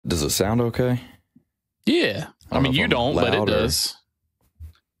Does it sound okay? Yeah. I mean, you don't, but it does.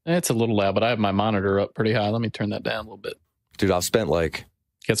 It's a little loud, but I have my monitor up pretty high. Let me turn that down a little bit. Dude, I've spent like...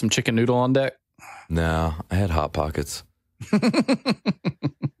 Got some chicken noodle on deck? No, I had Hot Pockets. So I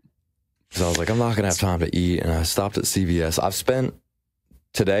was like, I'm not going to have time to eat. And I stopped at CVS. I've spent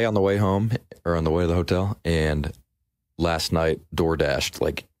today on the way home or on the way to the hotel and last night DoorDashed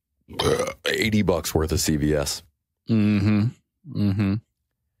like $80 worth of CVS. Mm-hmm. Mm-hmm.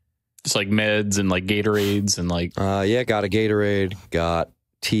 Just like meds and like Gatorades and like... yeah, got a Gatorade, got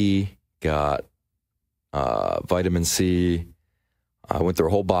tea, got vitamin C. I went through a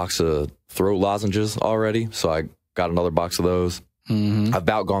whole box of throat lozenges already, so I got another box of those. Mm-hmm. I've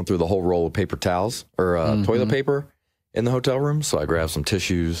about gone through the whole roll of paper towels or toilet paper in the hotel room, so I grabbed some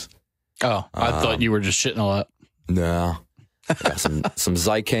tissues. Oh, I thought you were just shitting a lot. No. I got some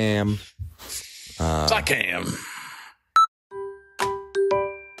Zicam. Zicam.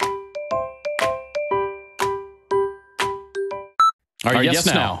 Our Yes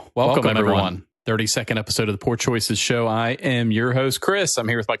Now. Welcome everyone. 32nd episode of the Poor Choices Show. I am your host, Chris. I'm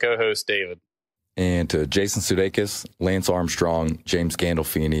here with my co-host, David. And to Jason Sudeikis, Lance Armstrong, James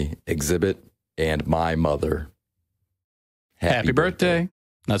Gandolfini, Xzibit, and my mother. Happy birthday.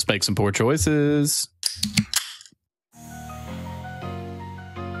 Let's make some poor choices.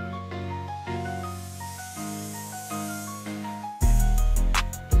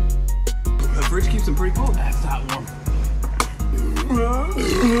 The fridge keeps them pretty cold. That's not warm.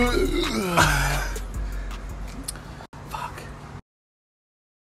 Fuck.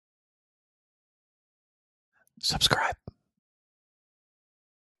 Subscribe.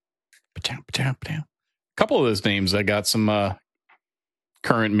 A couple of those names that got some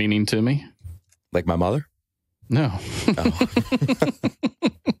current meaning to me. Like my mother? No. Oh.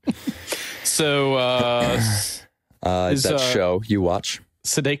 So is that show you watch?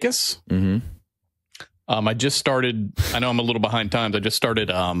 Sudeikis? Mm-hmm. I just started, I know I'm a little behind times. I just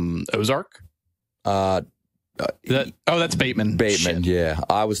started Ozark. That's Bateman. Bateman, Shit. yeah.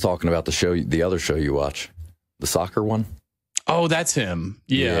 I was talking about the other show you watch. The soccer one? Oh, that's him.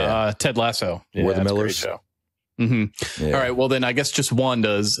 Yeah. Ted Lasso. Yeah, We're the Millers. Show. Mm-hmm. Yeah. All right. Well, then I guess just one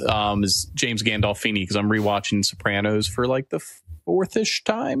is James Gandolfini, because I'm rewatching Sopranos for like the fourth-ish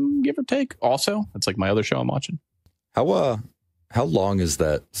time, give or take. Also, that's like my other show I'm watching. How long is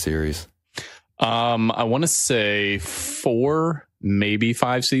that series? I want to say 4, maybe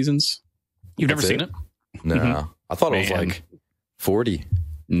 5 seasons. You've never seen it? No. Mm-hmm. I thought it was like 40.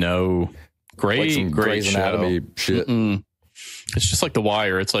 No. Great Grey's Anatomy shit. Mm-mm. It's just like The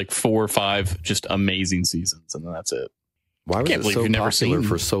Wire. It's like 4 or 5 just amazing seasons, and then that's it. Why was it so popular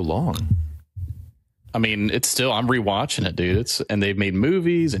for so long? I mean, it's still, I'm rewatching it, dude. And they've made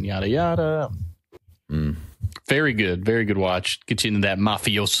movies and yada yada. Very good watch. Get you into that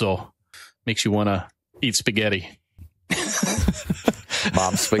mafioso. Makes you want to eat spaghetti.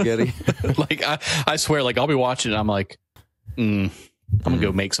 Mom spaghetti. Like I swear, like I'll be watching it. I'm like, I'm gonna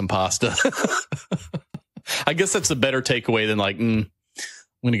go make some pasta. I guess that's a better takeaway than like, I'm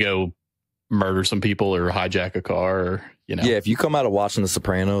gonna go murder some people or hijack a car, or Yeah, if you come out of watching The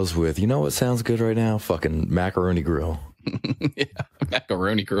Sopranos with, you know what sounds good right now? Fucking macaroni grill. Yeah,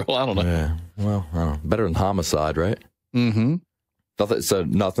 macaroni grill. I don't know. Yeah, well, I don't know. Better than homicide, right? Mm-hmm.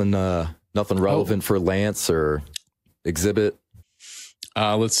 Nothing relevant for Lance or Xzibit.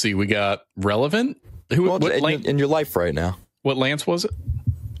 Let's see. We got relevant. In your life right now? What Lance was it?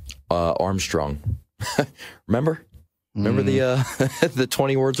 Armstrong. Remember the the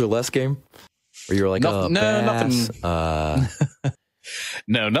 20 words or less game where you were like, nothing.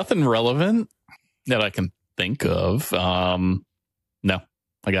 No, nothing relevant that I can think of. No,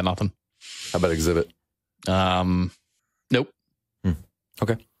 I got nothing. How about Xzibit? Nope.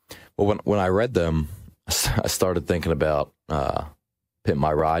 Okay. Well, when I read them, I started thinking about Pimp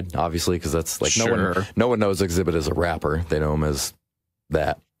My Ride, obviously, because that's like no one knows Xzibit as a rapper. They know him as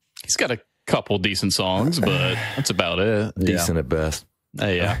that. He's got a couple decent songs, but that's about it. Decent at best.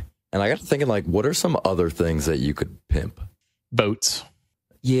 Yeah. And I got to thinking, like, what are some other things that you could pimp? Boats.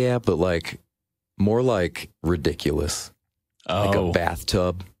 Yeah, but like more like ridiculous. Like a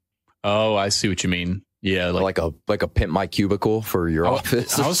bathtub. Oh, I see what you mean. Yeah, like a Pimp My Cubicle for your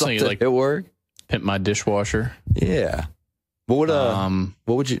office. I was thinking like at work. Pimp My Dishwasher. Yeah. What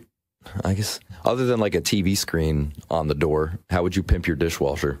would you? I guess other than like a TV screen on the door, how would you pimp your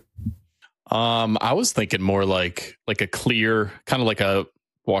dishwasher? I was thinking more like a clear, kind of like a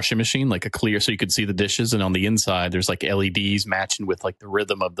washing machine, like a clear, so you could see the dishes, and on the inside there's like LEDs matching with like the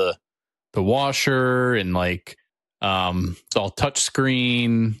rhythm of the washer, and like it's all touch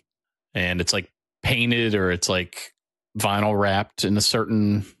screen, and it's like painted, or it's like vinyl wrapped in a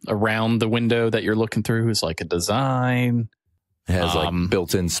certain around the window that you're looking through is like a design. It has like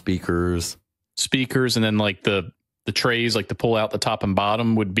built-in speakers, and then like the trays, like the pull out the top and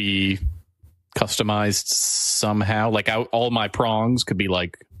bottom would be customized somehow. Like all my prongs could be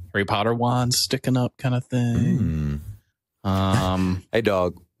like Harry Potter wands sticking up kind of thing. Hey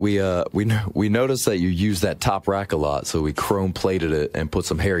dog, we noticed that you use that top rack a lot, so we chrome plated it and put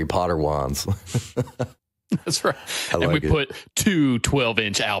some Harry Potter wands. That's right. And we put 2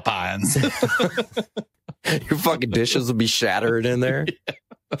 12-inch Alpines. Your fucking dishes would be shattered in there. Yeah.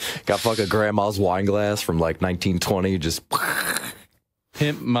 Got fucking grandma's wine glass from like 1920. Just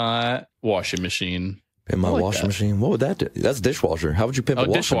pimp my washing machine. Pimp my washing machine. What would that do? That's dishwasher. How would you pimp a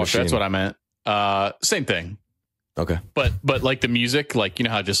washing dishwasher, machine? That's what I meant. Same thing. Okay. But like the music, like, you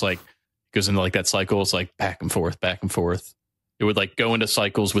know how just like goes into like that cycle. It's like back and forth, back and forth. It would like go into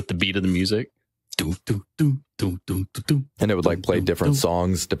cycles with the beat of the music. And it would like play different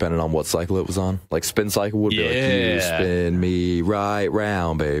songs depending on what cycle it was on. Like spin cycle would be like, you spin me right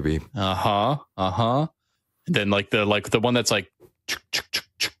round, baby. And then like the one that's like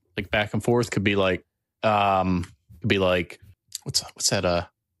back and forth could be like what's that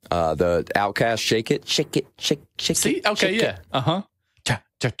the Outcast shake it. See? Okay, yeah.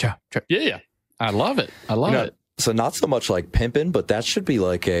 Yeah. I love it. It. So not so much like pimping, but that should be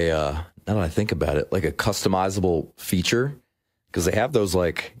like a now that I think about it, like a customizable feature, because they have those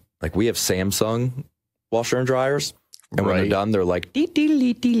like we have Samsung washer and dryers, and when they're done, they're like dee, dee,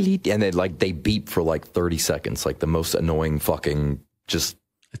 dee, dee, dee, and they beep for like 30 seconds, like the most annoying fucking just.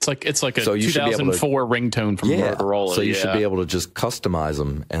 It's like a 2004 ringtone from Motorola. So you should be able to just customize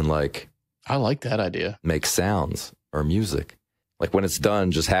them and like. I like that idea. Make sounds or music, like when it's done,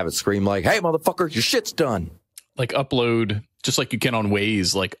 just have it scream like, "Hey, motherfucker, your shit's done." Like upload, just like you can on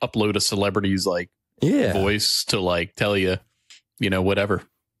Waze, like upload a celebrity's like voice to like tell you, whatever.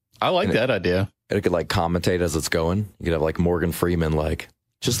 I like that idea. And it could like commentate as it's going. You could have like Morgan Freeman, like,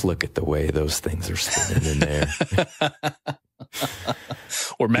 just look at the way those things are spinning in there.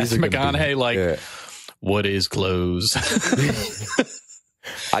 Or Matthew McConaughey, like, what is clothes?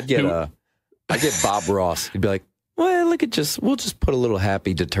 I'd get Bob Ross. He'd be like, well, we'll just put a little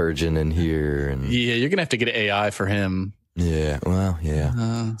happy detergent in here. And yeah, you're going to have to get an AI for him. Yeah, well,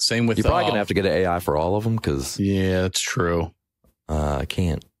 yeah. Same with you're probably going to have to get an AI for all of them because. Yeah, that's true. I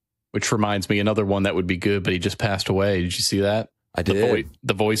can't. Which reminds me, another one that would be good, but he just passed away. Did you see that? I did.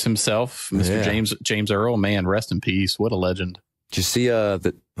 The voice himself, Mr. James Earl, man, rest in peace. What a legend. Did you see no,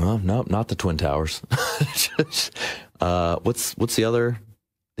 not the Twin Towers. What's the other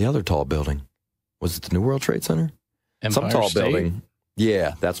tall building? Was it the New World Trade Center? Empire Some tall State? building.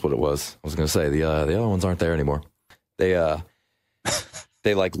 Yeah, that's what it was. I was going to say the other ones aren't there anymore. They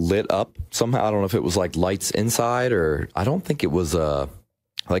like lit up somehow. I don't know if it was like lights inside or I don't think it was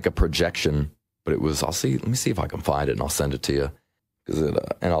like a projection, but it was. Let me see if I can find it and I'll send it to you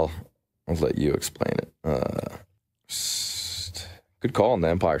and I'll let you explain it. Good call on the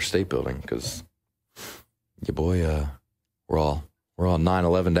Empire State Building because your boy, we're all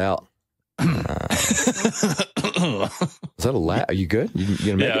 9/11'd out. Is that a laugh? Are you good? You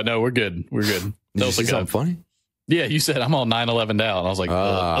gonna make it? No, we're good. We're good. Did you see something funny? Yeah, you said I'm all 9/11 down. I was like,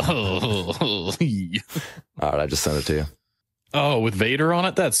 all right, I just sent it to you. Oh, with Vader on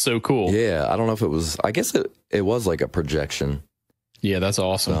it? That's so cool. Yeah, I don't know if it was. I guess it was like a projection. Yeah, that's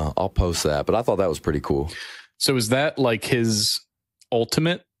awesome. So I'll post that, but I thought that was pretty cool. So is that like his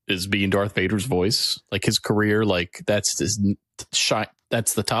ultimate? Is being Darth Vader's voice? Like his career? Like that's the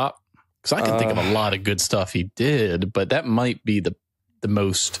top? Because I can think of a lot of good stuff he did, but that might be the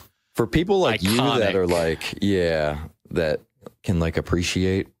most for people like iconic. You that are like, that can like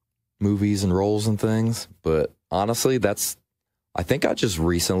appreciate movies and roles and things. But honestly, I think I just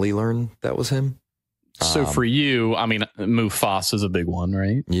recently learned that was him. So for you, I mean, Mufasa is a big one,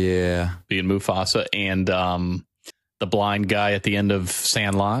 right? Yeah, being Mufasa and the blind guy at the end of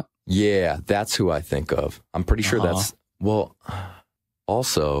Sandlot. Yeah, that's who I think of. I'm pretty sure that's well.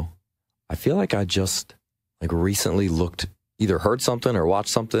 Also, I feel like I just like recently either heard something or watched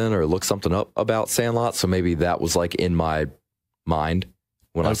something or looked something up about Sandlot. So maybe that was like in my mind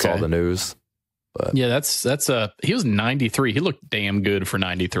when I saw the news. But yeah, he was 93. He looked damn good for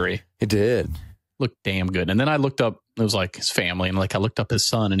 93. He did. Looked damn good. And then I looked up, it was like his family, and like I looked up his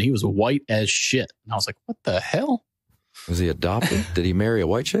son and he was white as shit. And I was like, what the hell? Was he adopted? Did he marry a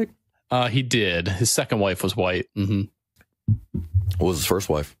white chick? He did. His second wife was white. Mm-hmm. What was his first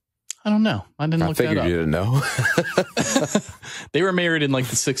wife? I don't know. I didn't look that up. I figured you didn't know. They were married in like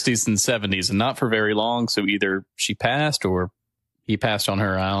the 60s and 70s and not for very long. So either she passed or he passed on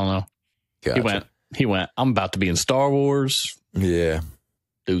her. I don't know. Gotcha. He went, He went, I'm about to be in Star Wars. Yeah.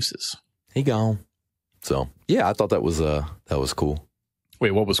 Deuces. He gone. So, yeah, I thought that was cool.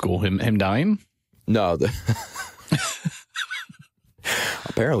 Wait, what was cool? Him dying? No.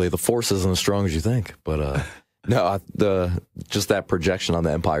 Apparently, the Force isn't as strong as you think. But, no, just that projection on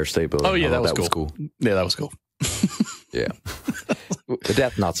the Empire State Building. Oh, yeah, that was cool. Yeah, that was cool. Yeah. The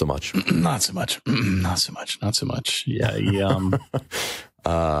death, not so much. Not so much. Not so much. Yeah.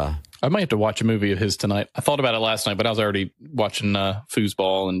 I might have to watch a movie of his tonight. I thought about it last night, but I was already watching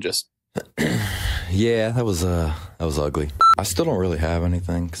foosball and just. Yeah, that was ugly. I still don't really have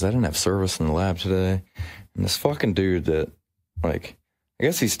anything because I didn't have service in the lab today. And this fucking dude that, like, I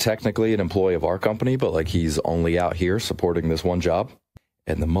guess he's technically an employee of our company, but like he's only out here supporting this one job.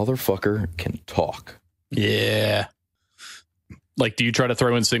 And the motherfucker can talk. Yeah. Like, do you try to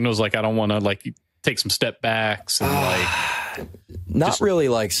throw in signals like, I don't want to, like, take some step backs and like. Not just, really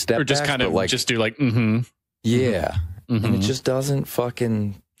like step backs. Or just kind of like, just do like, Yeah. Mm-hmm. And it just doesn't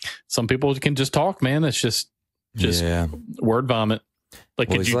fucking. Some people can just talk, man. It's just word vomit. Like,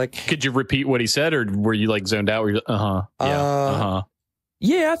 could you repeat what he said, or were you like zoned out? Where you're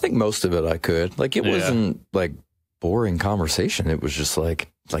Yeah, I think most of it I could. Like, it wasn't like boring conversation. It was just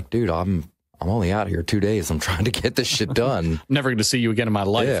like, dude, I'm only out here 2 days. I'm trying to get this shit done. Never going to see you again in my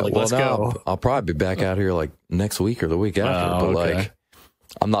life. Yeah, like, let's go. I'll probably be back out here like next week or the week after. But like,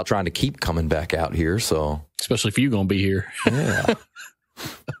 I'm not trying to keep coming back out here. So especially if you're going to be here. Yeah.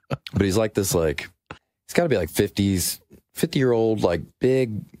 But he's like this, like, he's got to be like 50-year-old, like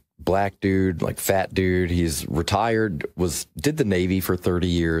big black dude, like fat dude. He's retired, did the Navy for 30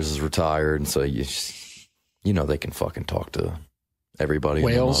 years, is retired. And so, you know, they can fucking talk to everybody.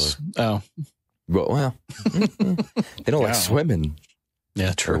 Whales. Oh. Well, they don't like swimming.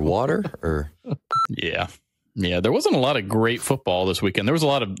 Yeah, true. Or water or. Yeah. Yeah. There wasn't a lot of great football this weekend.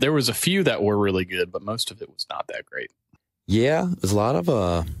 There was a few that were really good, but most of it was not that great. Yeah, there's a lot of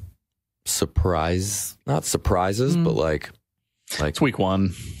not surprises, but like it's week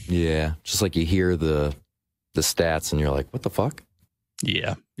one. Yeah, just like you hear the stats and you're like, what the fuck?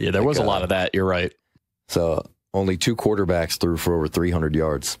 Yeah, there was a lot of that. You're right. So only 2 quarterbacks threw for over 300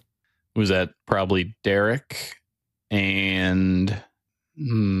 yards. Was that probably Derek and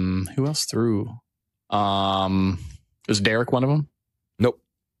who else threw? Was Derek one of them? Nope,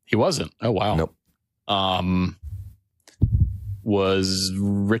 he wasn't. Oh wow. Nope. Was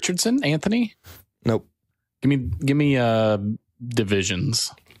Richardson Anthony? Nope. Give me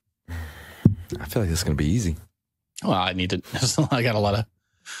divisions. I feel like this is gonna be easy. Well, I got a lot of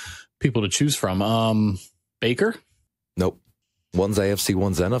people to choose from. Baker? Nope. One's AFC,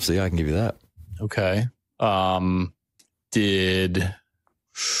 one's NFC. I can give you that. Okay.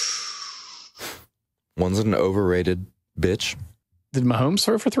 One's an overrated bitch. Did Mahomes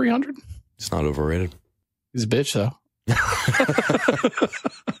throw for 300? It's not overrated. He's a bitch though.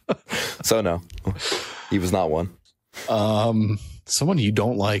 So no, he was not one. Someone you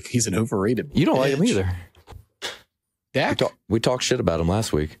don't like. He's an overrated. You don't bitch. like him either. Dak? We talked shit about him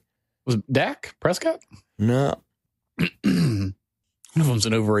last week. Was it Dak Prescott? No. One of them's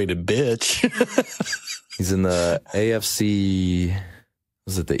an overrated bitch. He's in the AFC.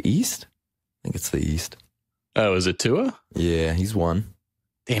 Was it the East? I think it's the East. Oh, is it Tua? Yeah, he's one.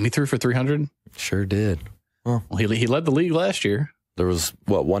 Damn, he threw for 300. Sure did. Well, he led the league last year. There was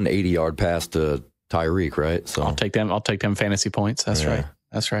 180-yard pass to Tyreek, right? So I'll take them fantasy points. That's right.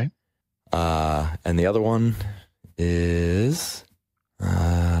 That's right. And the other one is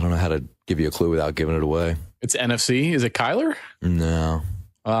I don't know how to give you a clue without giving it away. It's NFC. Is it Kyler? No.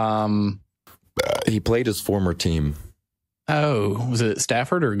 He played his former team. Oh, was it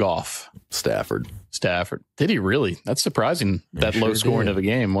Stafford or Goff? Stafford. Did he really? That's surprising. That low scoring of a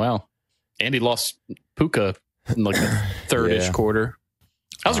game. Wow. And he lost Puka in like the third-ish quarter.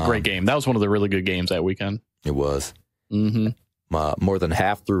 That was a great game. That was one of the really good games that weekend. It was. Mm-hmm. More than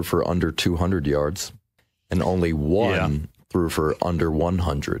half threw for under 200 yards, and only one threw for under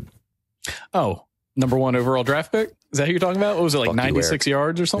 100. Oh, number 1 overall draft pick? Is that who you're talking about? What was it, like 96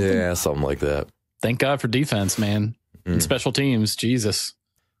 yards or something? Yeah, something like that. Thank God for defense, man. And special teams. Jesus.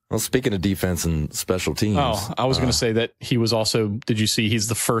 Well, speaking of defense and special teams. Oh, I was going to say that he was also, did you see he's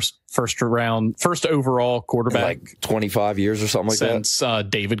the first overall quarterback. Like 25 years or something like that? Since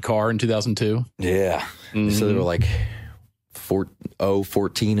David Carr in 2002. Yeah. Mm-hmm. So they were like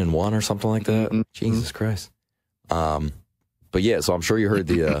 14-1 or something like that. Mm-hmm. Jesus Christ. But yeah, so I'm sure you heard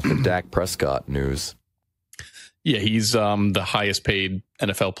the Dak Prescott news. Yeah, he's the highest paid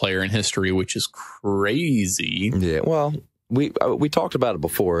NFL player in history, which is crazy. Yeah, well, we talked about it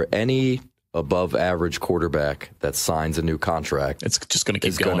before. Any above average quarterback that signs a new contract, it's just going to keep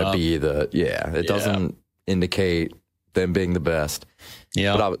is going going to up. be it doesn't indicate them being the best.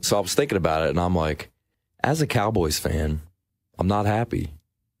 Yeah. But so I was thinking about it, and I'm like, as a Cowboys fan, I'm not happy.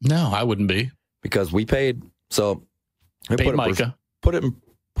 No, I wouldn't be. Because we paid, so Paid Micah. Put it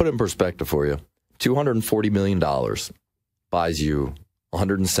in perspective for you. $240 million buys you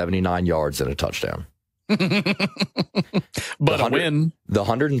 179 yards and a touchdown. But a win. The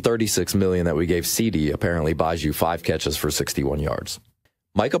 $136 million that we gave CD apparently buys you 5 catches for 61 yards.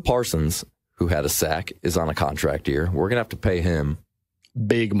 Micah Parsons, who had a sack, is on a contract year. We're going to have to pay him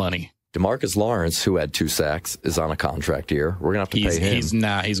big money. DeMarcus Lawrence, who had 2 sacks, is on a contract year. We're going to have to pay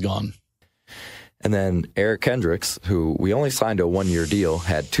him. He's gone. And then Eric Kendricks, who we only signed to a 1-year deal,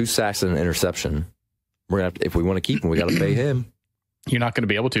 had 2 sacks and an interception. We're going to have to, if we want to keep him, we got to pay him. You're not going to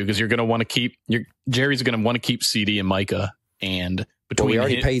be able to, because you're going to want to keep Jerry's going to want to keep CD and Micah, and between we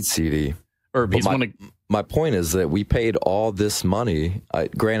already paid CD. Or he's my point is that we paid all this money.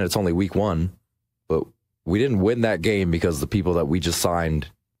 Granted, it's only week 1, but we didn't win that game because the people that we just signed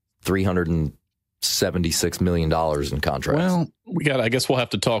 $376 million in contracts. Well, I guess we'll have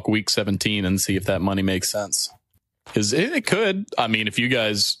to talk week 17 and see if that money makes sense. Because it could. I mean, if you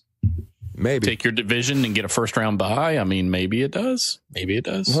guys maybe take your division and get a first round bye, I mean, maybe it does. Maybe it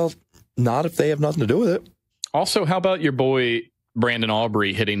does. Well, not if they have nothing to do with it. Also, how about your boy Brandon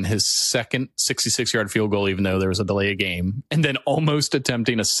Aubrey hitting his second 66-yard field goal, even though there was a delay of game, and then almost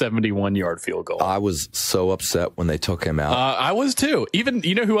attempting a 71-yard field goal? I was so upset when they took him out. I was too. Even,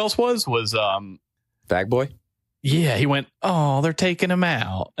 you know who else was Fag Boy? Yeah, he went, oh, they're taking him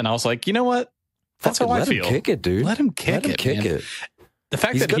out. And I was like, you know what? That's how I feel. Let him kick it, dude. Let him kick it. The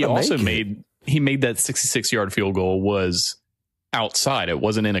fact that he also made that 66-yard field goal was outside. It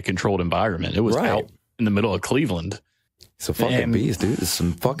wasn't in a controlled environment. It was out in the middle of Cleveland. He's a fucking beast, dude. There's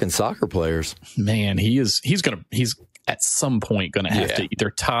some fucking soccer players. Man, he's at some point going to have to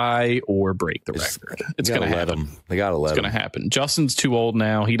either tie or break the record. It's going to happen. They got to let him. It's going to happen. Justin's too old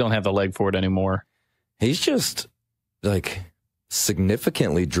now. He don't have the leg for it anymore. He's just like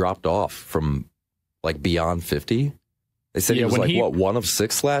significantly dropped off from like beyond 50. They said he was like, what, 1 of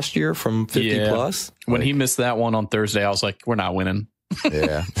 6 last year from 50 plus? When he missed that one on Thursday, I was like, we're not winning.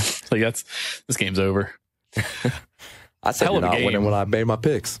 Yeah. Like, this game's over. I said you're not winning when I made my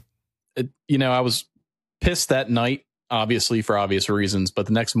picks. I was pissed that night, obviously, for obvious reasons. But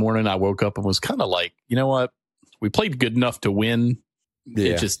the next morning, I woke up and was kind of like, you know what? We played good enough to win.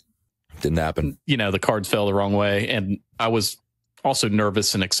 Yeah. It just didn't happen. The cards fell the wrong way. And I was also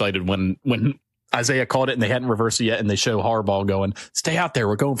nervous and excited when Isaiah called it and they hadn't reversed it yet, and they show Harbaugh going, stay out there,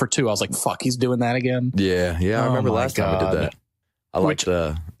 we're going for 2. I was like, fuck, he's doing that again. Yeah. I remember last time we did that. I liked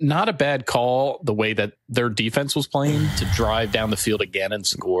not a bad call, the way that their defense was playing to drive down the field again and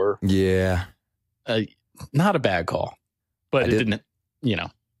score. Yeah. Not a bad call, but it didn't,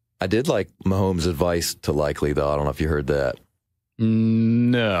 I did like Mahomes' advice to Likely, though. I don't know if you heard that.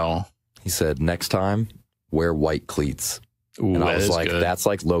 No. He said, next time, wear white cleats. Ooh, and I was like, that's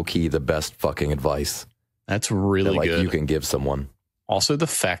like low key the best fucking advice. That's really good. You can give someone. Also, the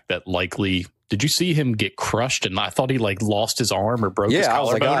fact that Likely, did you see him get crushed? And I thought he lost his arm or broke his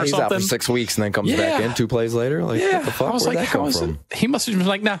collarbone or he's something. Out for 6 weeks and then comes back in 2 plays later. Like, what the fuck? I was Where'd like, that come from? He must have been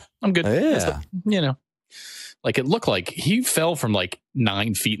like, nah, I'm good. Yeah. Like it looked like he fell from like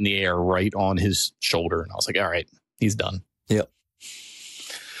 9 feet in the air right on his shoulder. And I was like, all right, he's done. Yep.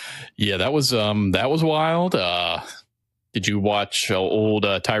 Yeah, that was wild. Did you watch old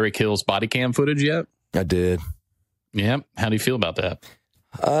Tyreek Hill's body cam footage yet? I did. Yeah. How do you feel about that?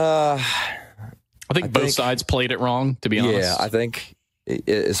 I think both sides played it wrong, to be honest. Yeah, I think,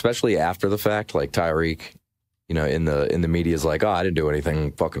 especially after the fact, like Tyreek, in the media is like, oh, I didn't do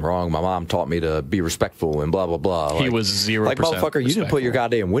anything fucking wrong. My mom taught me to be respectful and blah, blah, blah. He was 0%. Like, motherfucker, you didn't put your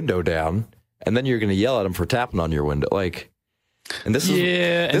goddamn window down, and then you're going to yell at him for tapping on your window. Like, and this goes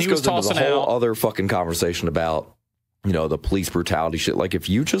into the whole other fucking conversation about, the police brutality shit. Like, if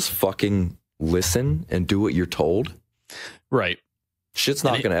you just fucking listen and do what you're told. Right. Shit's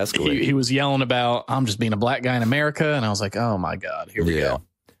not going to escalate. He was yelling about, I'm just being a black guy in America. And I was like, oh my God, here we go.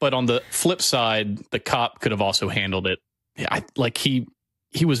 But on the flip side, the cop could have also handled it.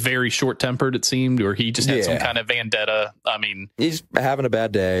 He was very short tempered, it seemed, or he just had some kind of vendetta. I mean, he's having a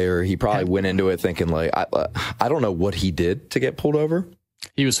bad day, or he probably went into it thinking like, I don't know what he did to get pulled over.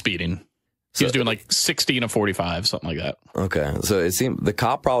 He was speeding. He was doing like 60 and a 45, something like that. Okay. So it seemed the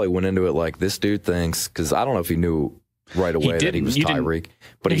cop probably went into it like, this dude thinks, because I don't know if he knew right away that he was Tyreek,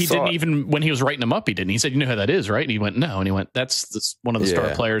 but he didn't even, when he was writing him up, he didn't. He said, you know who that is, right? And he went, no. And he went, that's one of the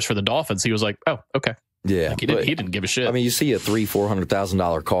star players for the Dolphins. He was like, oh, okay. Yeah, Like he didn't give a shit. I mean, you see a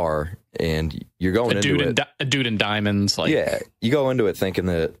 $300,000-$400,000 car, and you're going into it. A dude in diamonds. Like, yeah, you go into it thinking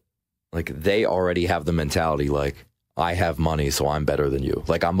that like they already have the mentality like I have money, so I'm better than you.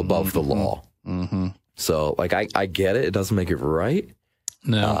 Like I'm above the law. Mm-hmm. So like I get it. It doesn't make it right.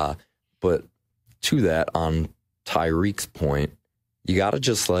 No, but to that, on Tyreek's point, you got to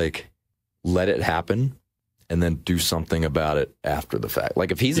just like let it happen and then do something about it after the fact.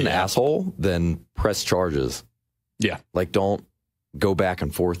 Like if he's an asshole, then press charges. Yeah. Like don't go back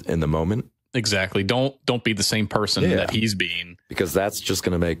and forth in the moment. Exactly. Don't be the same person that he's being. Because that's just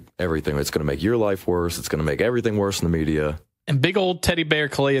going to make everything. It's going to make your life worse. It's going to make everything worse in the media. And big old teddy bear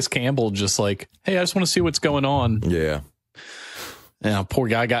Calais Campbell just like, hey, I just want to see what's going on. Yeah. Yeah, poor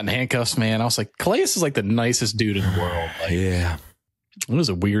guy got in handcuffs, man. I was like, Calais is like the nicest dude in the world. Like, yeah. It was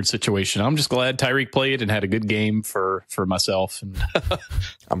a weird situation. I'm just glad Tyreek played and had a good game for myself. And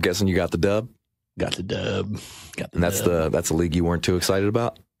I'm guessing you got the dub? Got the dub. And that's a league you weren't too excited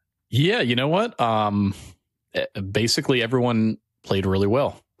about? Yeah, you know what? Basically, everyone played really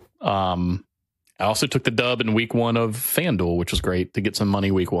well. I also took the dub in week 1 of FanDuel, which was great to get some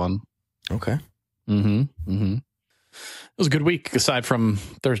money week 1. Okay. It was a good week, aside from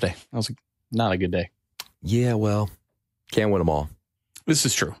Thursday. That was not a good day. Yeah, well, can't win them all. This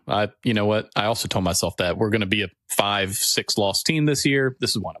is true. You know what? I also told myself that we're going to be a 5-6 loss team this year.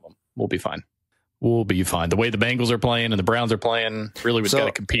 This is one of them. We'll be fine. We'll be fine. The way the Bengals are playing and the Browns are playing, really we've got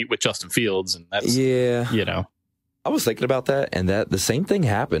to compete with Justin Fields. And that's, you know. I was thinking about that, and that the same thing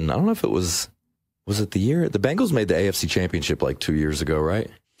happened. I don't know if it was it the year? The Bengals made the AFC Championship like 2 years ago, right?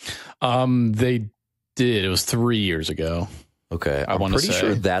 They did. It was 3 years ago. Okay. I'm pretty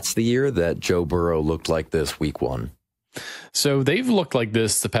sure that's the year that Joe Burrow looked like this week 1. So they've looked like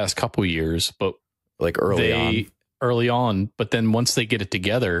this the past couple years, but like early on. But then once they get it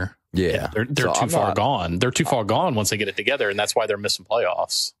together, they're too far gone. They're too far gone once they get it together, and that's why they're missing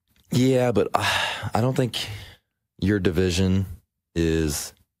playoffs. Yeah, but I don't think your division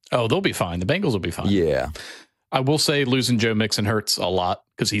is. Oh, they'll be fine. The Bengals will be fine. Yeah, I will say losing Joe Mixon hurts a lot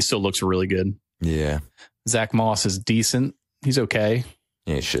because he still looks really good. Yeah, Zach Moss is decent. He's okay.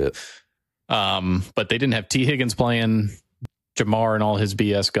 He ain't shit. But they didn't have T. Higgins playing, Jamar and all his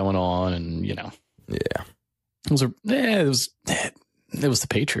BS going on, and you know, yeah, it was the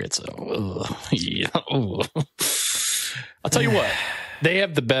Patriots. So, yeah. I'll tell you what, they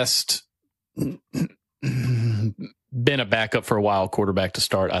have the best. Been a backup for a while, quarterback to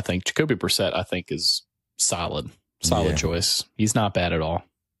start. I think Jacoby Brissett, I think, is solid choice. He's not bad at all.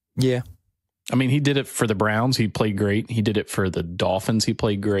 Yeah, I mean, he did it for the Browns. He played great. He did it for the Dolphins. He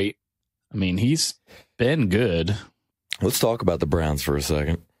played great. I mean, he's been good. Let's talk about the Browns for a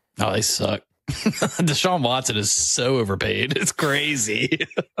second. Oh, they suck. Deshaun Watson is so overpaid. It's crazy.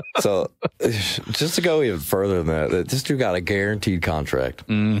 So, just to go even further than that, this dude got a guaranteed contract.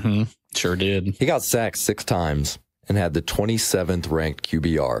 Mm-hmm. Sure did. He got sacked 6 times and had the 27th ranked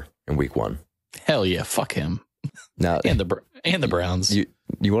QBR in week 1. Hell yeah, fuck him. Now, and the Browns. You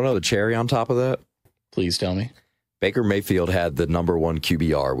want to know the cherry on top of that? Please tell me. Baker Mayfield had the number 1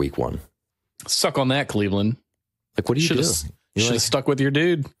 QBR week 1. Suck on that, Cleveland. Like, what do you do? Should have stuck with your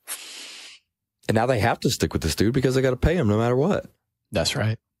dude. And now they have to stick with this dude because they got to pay him no matter what. That's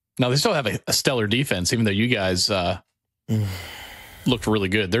right. Now, they still have a stellar defense, even though you guys looked really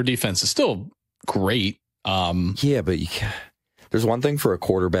good. Their defense is still great. Yeah, but there's one thing for a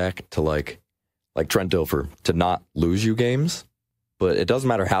quarterback to like Trent Dilfer to not lose you games, but it doesn't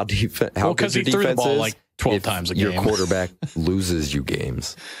matter how good your defense he threw the ball like 12 times a game. Your quarterback loses you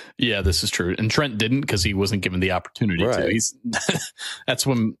games. Yeah, this is true. And Trent didn't because he wasn't given the opportunity to. That's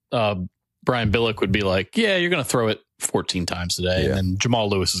when Brian Billick would be like, yeah, you're going to throw it 14 times today. Yeah. And then Jamal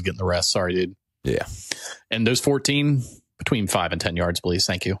Lewis is getting the rest. Sorry, dude. Yeah. And those 14 between 5 and 10 yards, please.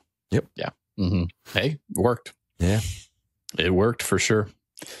 Thank you. Yep. Yeah. Mm-hmm. Hey, it worked. Yeah. It worked for sure.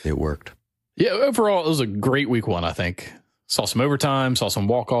 It worked. Yeah. Overall, it was a great week 1, I think. Saw some overtime, saw some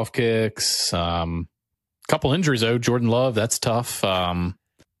walk-off kicks. Couple injuries, though. Jordan Love, that's tough.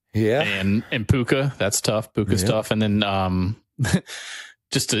 Yeah. And Puka, that's tough. Puka's tough. And then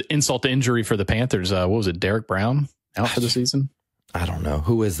just to insult to injury for the Panthers, what was it, Derek Brown out for the season? I don't know.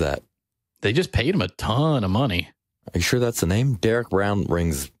 Who is that? They just paid him a ton of money. Are you sure that's the name? Derek Brown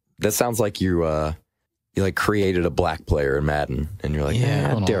rings. That sounds like you like created a black player in Madden, and you're like,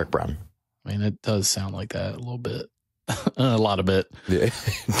 yeah, Derek Brown. I mean, it does sound like that a little bit, a lot of bit. Yeah,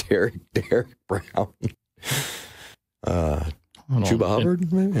 Derek Brown. Chuba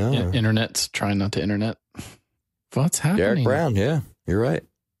Hubbard, maybe. Internet's trying not to internet. What's happening? Derek Brown, yeah, you're right.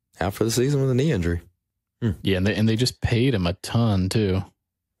 Out for the season with a knee injury. Yeah, and they just paid him a ton too.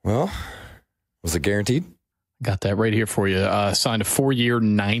 Well, Was it guaranteed? Got that right here for you. Signed a 4-year,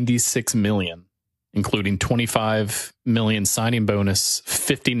 $96 million, including $25 million signing bonus,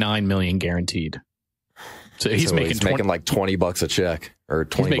 $59 million guaranteed. So he's making like $20 a check or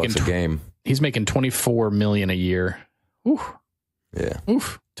 $20 a game. He's making $24 million a year. Oof. Yeah.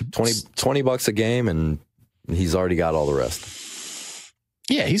 Oof. $20 a game, and he's already got all the rest.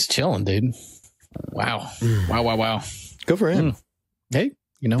 Yeah, he's chilling, dude. Wow. Wow. Good for him. Hey,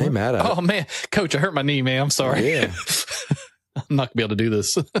 you know what? Mad at it. Man, Coach, I hurt my knee, man. I'm sorry. Yeah. I'm not gonna be able to do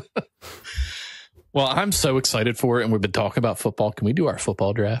this. Well, I'm so excited for it, and we've been talking about football. Can we do our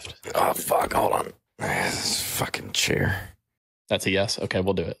football draft? Oh, fuck. Hold on. This fucking chair. That's a yes. Okay,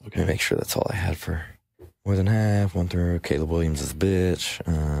 we'll do it. Okay. Let me make sure that's all I had for more than half. 1 through. Caleb Williams is a bitch.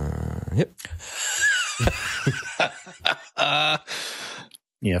 Yep.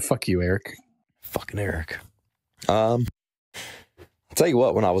 Yeah, fuck you, Eric. Fucking Eric. I'll tell you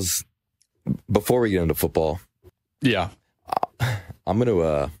what, before we get into football, yeah, I'm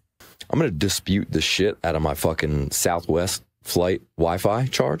gonna dispute the shit out of my fucking Southwest flight Wi-Fi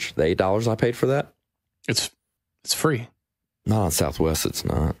charge. The $8 I paid for that. It's free. Not on Southwest, it's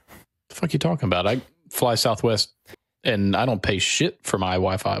not. The fuck you talking about? I fly Southwest and I don't pay shit for my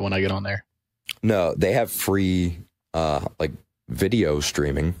Wi-Fi when I get on there. No, they have free like video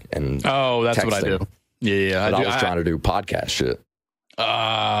streaming and oh, that's texting. what I do. Yeah. But I was trying to do podcast shit.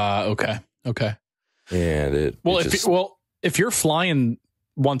 Okay. And if you're flying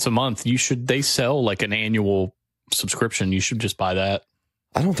once a month, they sell like an annual subscription. You should just buy that.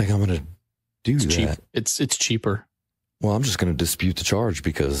 I don't think I'm going to do that. Cheap. It's cheaper. Well, I'm just going to dispute the charge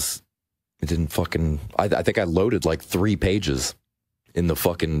because it didn't fucking... I think I loaded like 3 pages in the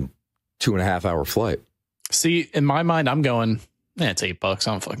fucking 2.5 hour flight. See, in my mind, I'm going, it's $8.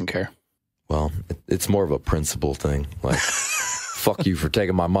 I don't fucking care. Well, it's more of a principle thing. Like, fuck you for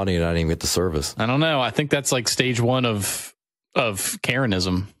taking my money and I didn't even get the service. I don't know. I think that's like stage 1 of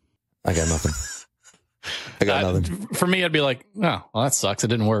Karenism. I got nothing. Nothing. For me, I'd be like, oh, well, that sucks. It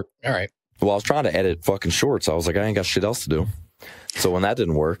didn't work. All right. Well, I was trying to edit fucking shorts. I was like, I ain't got shit else to do. So when that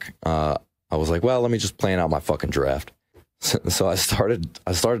didn't work, I was like, well, let me just plan out my fucking draft. So I started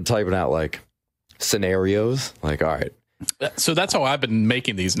typing out like scenarios. Like, all right. So that's how I've been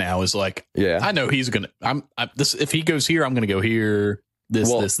making these now. Is like, yeah, I know he's gonna. If he goes here, I'm gonna go here. This.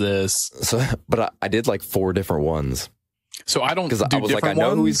 So, but I did like 4 different ones. So I don't because I was like, I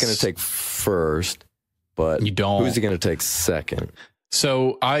know who he's gonna take first, but you don't. Who's he gonna take second?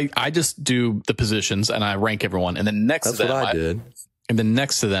 So I just do the positions and I rank everyone, and then next to them, what I did. And then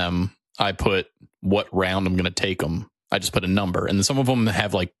next to them, I put what round I'm going to take them. I just put a number, and then some of them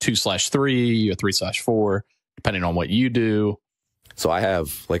have like 2/3 or 3/4, depending on what you do. So I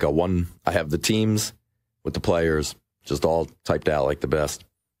have like I have the teams with the players just all typed out like the best,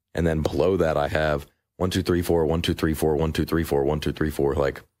 and then below that I have 1, 2, 3, 4, 1, 2, 3, 4, 1, 2, 3, 4, 1, 2, 3, 4,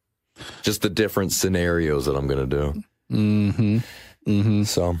 like just the different scenarios that I'm going to do.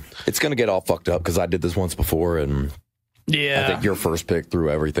 So it's going to get all fucked up because I did this once before, and yeah, I think your first pick threw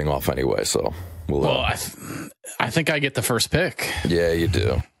everything off anyway. So I think I get the first pick. Yeah, you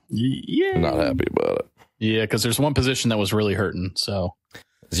do. Yeah, I'm not happy about it. Yeah, because there's one position that was really hurting. So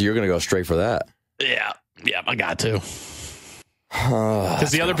you're going to go straight for that? Yeah, I got to.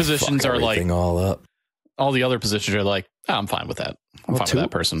 Because the other positions are like all up. All the other positions are like, oh, I'm fine with that. I'm fine with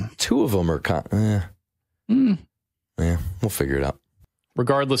that person. 2 of them are yeah, we'll figure it out.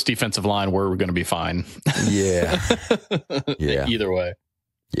 Regardless, defensive line, we're going to be fine. Yeah. Yeah. Either way.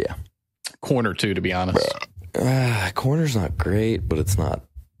 Yeah. Corner, too, to be honest. Corner's not great, but it's not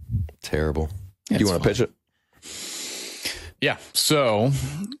terrible. Do you want to pitch it? Yeah. So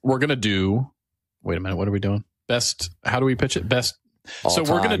we're going to do. Wait a minute. What are we doing? Best. How do we pitch it? Best. So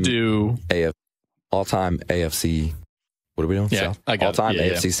we're going to do all-time AFC. What are we doing? Yeah, South? I got all-time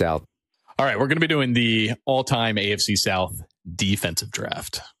AFC South. All right, we're going to be doing the all-time AFC South defensive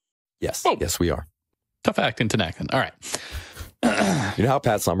draft. Yes. Whoa. Yes, we are. Tough acting to Nacken. All right. You know how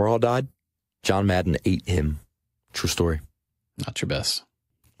Pat Summerall died? John Madden ate him. True story. Not your best.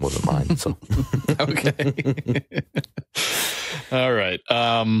 Wasn't mine, so. Okay. All right.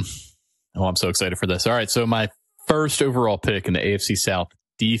 I'm so excited for this. All right, so my first overall pick in the AFC South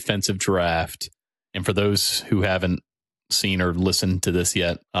defensive draft, and for those who haven't seen or listened to this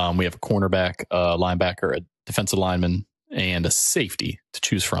yet, we have a cornerback, a linebacker, a defensive lineman, and a safety to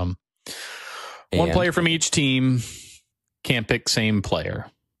choose from. One player from each team. Can't pick same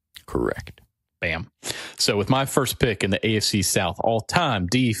player. Correct. Bam. So with my first pick in the AFC South all-time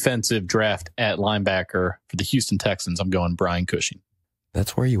defensive draft at linebacker for the Houston Texans, I'm going Brian Cushing.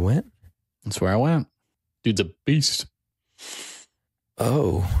 That's where you went? That's where I went. Dude's a beast.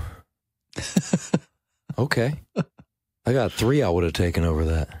 Oh. Okay. I got 3 I would have taken over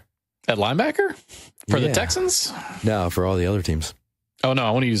that. At linebacker? For the Texans? No, for all the other teams. Oh, no,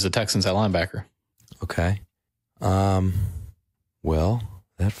 I want to use the Texans at linebacker. Okay. Well,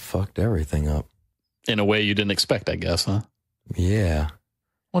 that fucked everything up. In a way you didn't expect, I guess, huh? Yeah.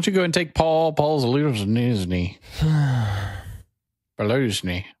 Why don't you go and take Paul's Luzny?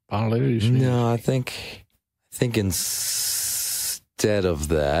 No, I think instead of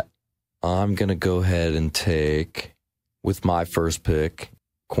that, I'm going to go ahead and take, with my first pick,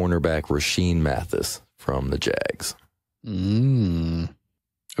 cornerback Rashean Mathis from the Jags.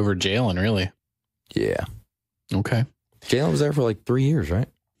 Over Jalen, really? Yeah. Okay. Jalen was there for like 3 years, right?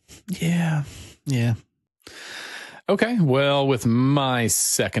 Yeah. Okay, well, with my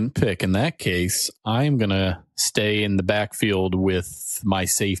second pick in that case, I'm going to stay in the backfield with my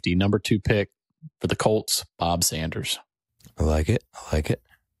safety, number 2 pick for the Colts, Bob Sanders. I like it.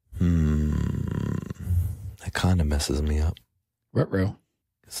 That kind of messes me up. Ruh-roh.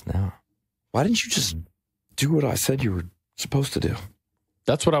 Because now, why didn't you just do what I said you were supposed to do?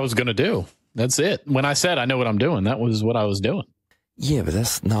 That's what I was going to do. That's it. When I said I know what I'm doing, that was what I was doing. Yeah, but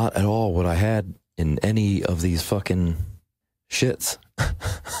that's not at all what I had in any of these fucking shits.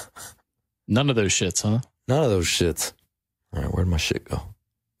 None of those shits, huh? None of those shits. All right, where'd my shit go?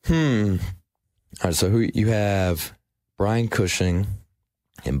 All right, so who you have? Brian Cushing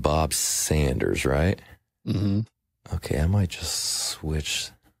and Bob Sanders, right? Mm-hmm. Okay, I might just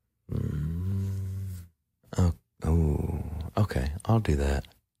switch. Oh, okay, I'll do that.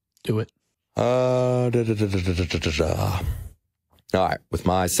 Do it. All right, with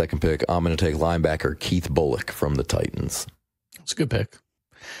my second pick, I'm going to take linebacker Keith Bullock from the Titans. That's a good pick.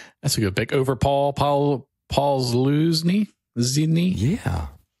 Over Paul's Luzny? Yeah.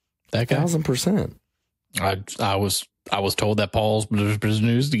 That guy? 1,000%. I was told that Paul's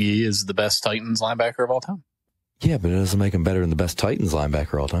Luzny is the best Titans linebacker of all time. Yeah, but it doesn't make him better than the best Titans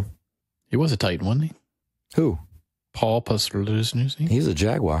linebacker of all time. He was a Titan, wasn't he? Who? Paul Luzny? He's a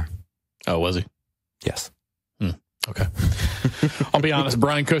Jaguar. Oh, was he? Yes. Okay. I'll be honest.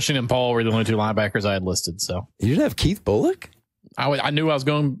 Brian Cushing and Paul were the only 2 linebackers I had listed. So you didn't have Keith Bullock? I knew I was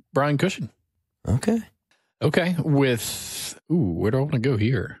going Brian Cushing. Okay. Where do I want to go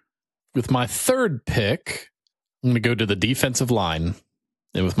here? With my third pick, I'm going to go to the defensive line.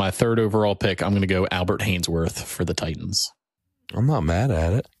 And with my third overall pick, I'm going to go Albert Hainsworth for the Titans. I'm not mad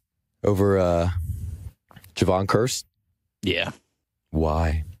at it. Over Javon Curse? Yeah.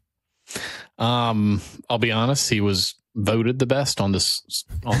 Why? I'll be honest, he was voted the best on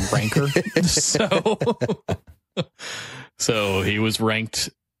Ranker. So he was ranked,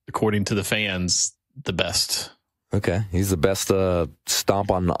 according to the fans, the best. Okay. He's the best stomp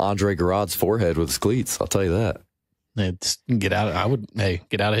on Andre Garod's forehead with his cleats. I'll tell you that. Get out of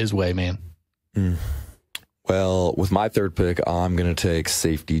his way, man. Well, with my third pick, I'm going to take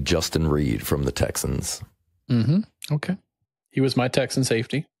safety Justin Reed from the Texans. Okay. He was my Texan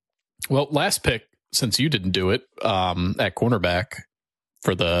safety. Well, last pick, since you didn't do it, at cornerback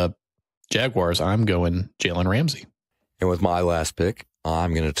for the Jaguars, I'm going Jalen Ramsey. And with my last pick,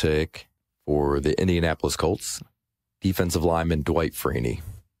 I'm going to take, for the Indianapolis Colts, defensive lineman Dwight Freeney.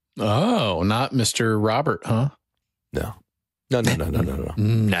 Oh, not Mr. Robert, huh? No. No.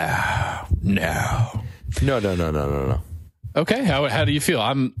 Okay, how do you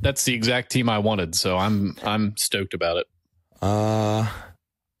feel? That's the exact team I wanted, so I'm stoked about it.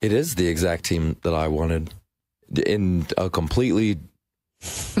 It is the exact team that I wanted in a completely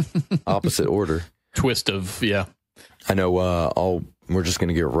opposite order. Twist of, yeah. I know we're just going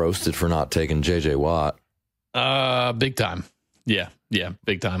to get roasted for not taking JJ Watt. Big time. Yeah,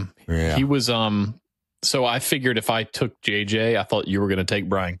 big time. Yeah. He was so I figured if I took JJ, I thought you were going to take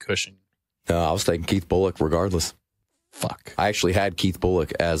Brian Cushing. No, I was taking Keith Bullock regardless. Fuck. I actually had Keith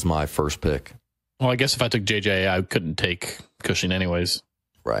Bullock as my first pick. Well, I guess if I took JJ, I couldn't take Cushing anyways.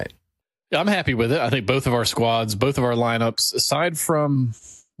 Right. Yeah, I'm happy with it. I think both of our squads, both of our lineups, aside from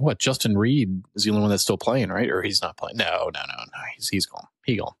Justin Reed is the only one that's still playing, right? Or he's not playing. No. He's gone.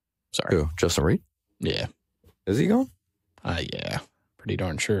 He gone. Sorry. Who? Justin Reed? Yeah. Is he gone? Yeah. Pretty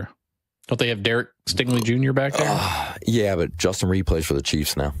darn sure. Don't they have Derek Stingley Jr. back there? Yeah, but Justin Reed plays for the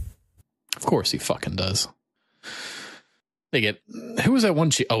Chiefs now. Of course he fucking does. They get, who was that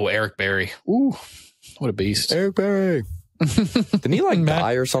one? Eric Berry. Ooh, what a beast. Eric Berry. Didn't he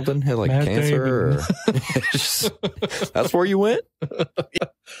die or something? Had cancer? Or... That's where you went?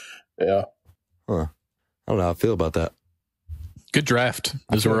 Yeah. Huh. I don't know how I feel about that. Good draft.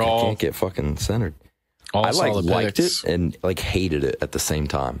 Because I can't get fucking centered. I liked it and hated it at the same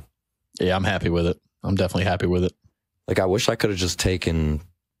time. Yeah, I'm happy with it. I'm definitely happy with it. I wish I could have just taken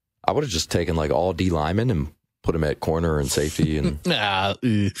I would have just taken like all D linemen and put him at corner and safety. And I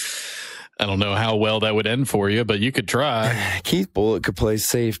don't know how well that would end for you, but you could try. Keith Bulluck could play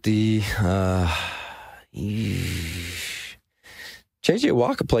safety. JJ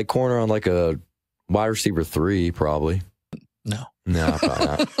Watt could play corner on like a wide receiver 3, probably. No, probably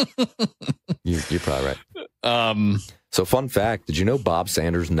not. You're probably right. So, fun fact: did you know Bob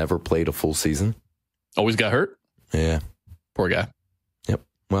Sanders never played a full season? Always got hurt. Yeah, poor guy. Yep.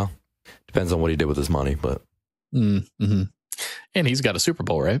 Well, depends on what he did with his money, but and he's got a Super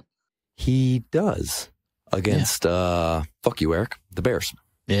Bowl, right? He does against fuck you, Eric, the Bears.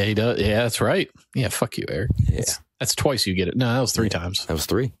 Yeah, he does. Yeah, that's right. Yeah, fuck you, Eric. Yeah, that's twice you get it. No, that was 3 times. That was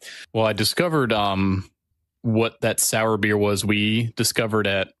 3. Well, I discovered what that sour beer was. We discovered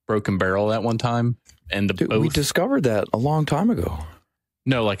at Broken Barrel that one time, and we discovered that a long time ago.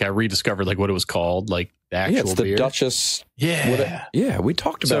 No, like I rediscovered like what it was called, like the actual it's the beer. Duchess. Yeah, we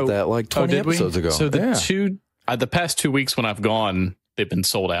talked about that like 20 episodes ago. So the past 2 weeks when I've gone, they've been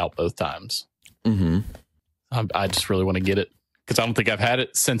sold out both times. Mm-hmm. I just really want to get it because I don't think I've had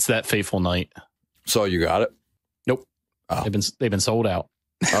it since that fateful night. So you got it? Nope. Oh. They've been sold out.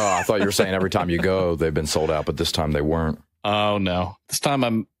 Oh, I thought you were saying every time you go they've been sold out, but this time they weren't. Oh no, this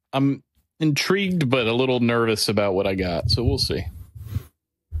time I'm intrigued but a little nervous about what I got. So we'll see.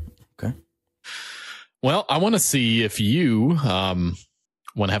 Okay. Well, I want to see if you want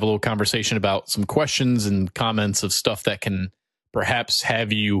to have a little conversation about some questions and comments of stuff that can perhaps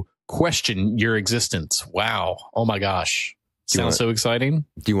have you question your existence. Wow. Oh my gosh. Sounds so exciting.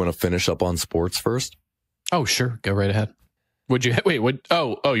 Do you want to finish up on sports first? Oh, sure. Go right ahead. Would you wait? What?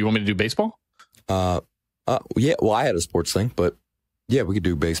 Oh, you want me to do baseball? Yeah. Well, I had a sports thing, but yeah, we could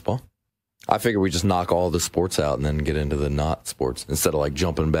do baseball. I figure we just knock all the sports out and then get into the not sports instead of like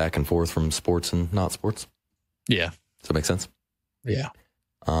jumping back and forth from sports and not sports. Yeah. Does that make sense? Yeah.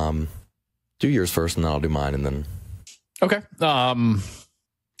 Do yours first and then I'll do mine and then. Okay.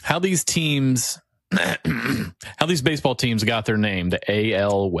 How these baseball teams got their name, the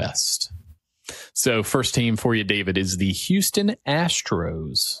AL West. So first team for you, David, is the Houston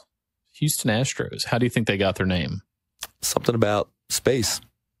Astros. Houston Astros. How do you think they got their name? Something about space.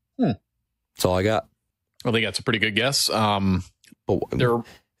 That's all I got. Well, they got some pretty good guess. They're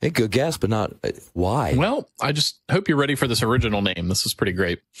a good guess, but not why. Well, I just hope you're ready for this original name. This is pretty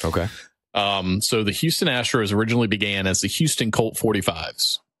great. Okay. So the Houston Astros originally began as the Houston Colt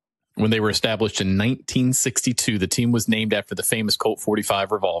 45s. When they were established in 1962, the team was named after the famous Colt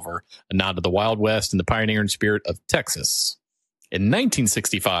 45 revolver, a nod to the Wild West and the pioneering spirit of Texas. In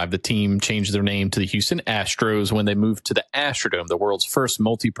 1965, the team changed their name to the Houston Astros when they moved to the Astrodome, the world's first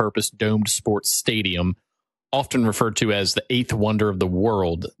multi-purpose domed sports stadium, often referred to as the eighth wonder of the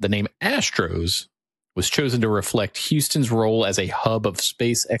world. The name Astros was chosen to reflect Houston's role as a hub of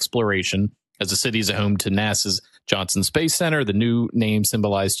space exploration. As the city is a home to NASA's Johnson Space Center, the new name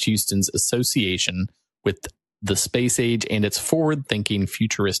symbolized Houston's association with the space age and its forward-thinking,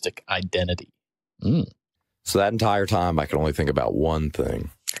 futuristic identity. So that entire time, I could only think about one thing.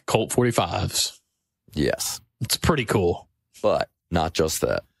 Colt 45s. Yes. It's pretty cool. But not just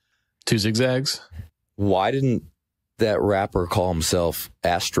that. 2 zigzags. Why didn't that rapper call himself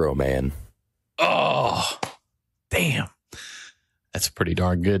Astro Man? Oh, damn. That's pretty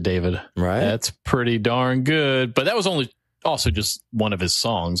darn good, David. Right? That's pretty darn good. But that was also just one of his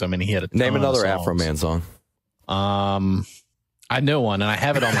songs. I mean, he had a ton Name another of songs. Afro Man song. I know one, and I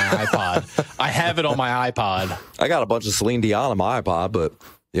have it on my iPod. I got a bunch of Celine Dion on my iPod, but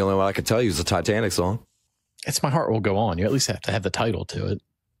the only one I can tell you is the Titanic song. It's My Heart Will Go On. You at least have to have the title to it.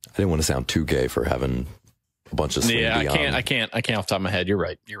 I didn't want to sound too gay for having a bunch of Celine Dion. I can't off the top of my head. You're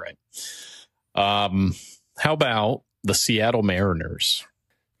right. How about the Seattle Mariners?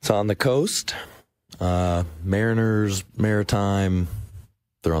 It's on the coast. Mariners, maritime.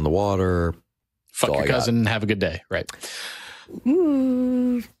 They're on the water. Fuck your cousin. Have a good day. Right.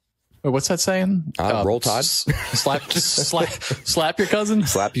 Wait, what's that saying? Roll Tide. Slap your cousin.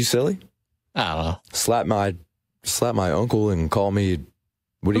 Slap you silly. I don't know. Slap my uncle and call me.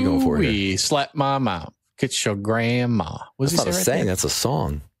 What are you going for here? Slap my mom. Get your grandma. What's he say? That's not a saying. That's a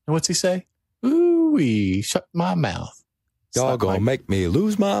song. And what's he say? Ooh, shut my mouth. Y'all gonna make me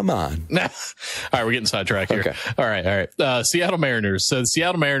lose my mind. All right, we're getting sidetracked here. Okay. All right. Seattle Mariners. So the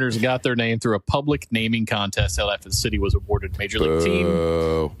Seattle Mariners got their name through a public naming contest held after the city was awarded Major League Team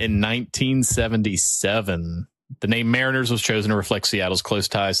in 1977. The name Mariners was chosen to reflect Seattle's close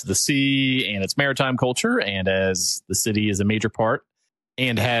ties to the sea and its maritime culture, and as the city is a major part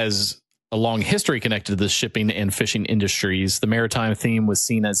and has a long history connected to the shipping and fishing industries, the maritime theme was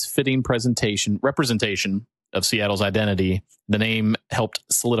seen as fitting representation of Seattle's identity. The name helped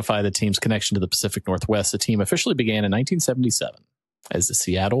solidify the team's connection to the Pacific Northwest. The team officially began in 1977 as the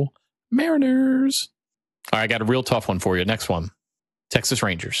Seattle Mariners. All right, I got a real tough one for you. Next one, Texas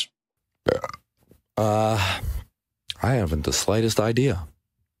Rangers. I haven't the slightest idea.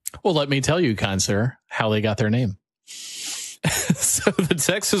 Well, let me tell you, kind sir, how they got their name. So the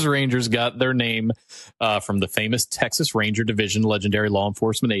Texas Rangers got their name from the famous Texas Ranger Division, legendary law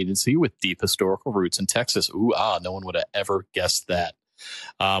enforcement agency with deep historical roots in Texas. No one would have ever guessed that.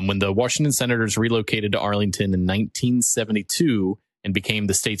 When the Washington Senators relocated to Arlington in 1972 and became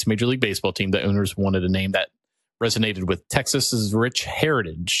the state's Major League Baseball team, the owners wanted a name that resonated with Texas's rich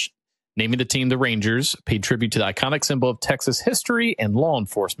heritage. Naming the team the Rangers paid tribute to the iconic symbol of Texas history and law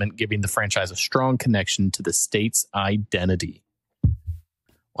enforcement, giving the franchise a strong connection to the state's identity.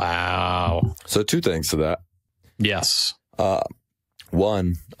 Wow. So 2 things to that. Yes.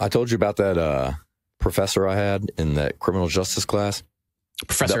 One, I told you about that professor I had in that criminal justice class.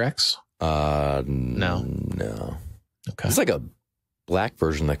 Professor X? No. No. Okay. It's like a black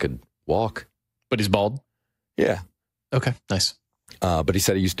version that could walk. But he's bald? Yeah. Okay, nice. But he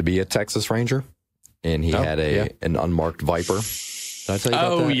said he used to be a Texas Ranger, and he had an unmarked Viper. Did I tell you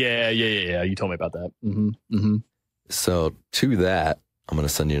about that? Yeah. You told me about that. Mm-hmm. So to that, I'm going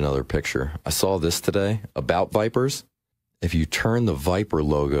to send you another picture. I saw this today about Vipers. If you turn the Viper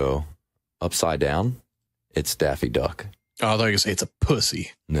logo upside down, it's Daffy Duck. Oh, I thought you were going to say it's a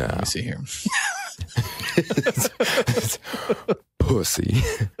pussy. No. Let me see here. it's pussy.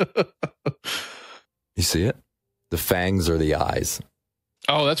 You see it? The fangs are the eyes.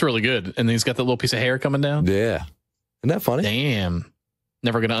 Oh, that's really good. And then he's got that little piece of hair coming down. Yeah. Isn't that funny? Damn.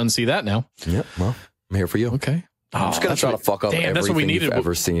 Never going to unsee that now. Yep. Well, I'm here for you. Okay. I'm just going to try to fuck up everything you've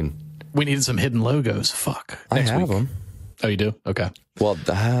ever seen. We needed some hidden logos. Fuck. I have them. Oh, you do? Okay. Well,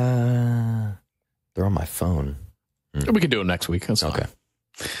 they're on my phone. We can do them next week. That's okay.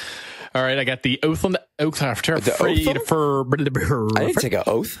 Fine. All right. I got the Oakland. I didn't take an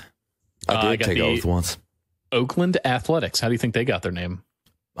oath. I did take an oath once. Oakland Athletics. How do you think they got their name?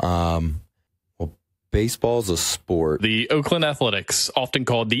 Well, baseball's a sport. The Oakland Athletics, often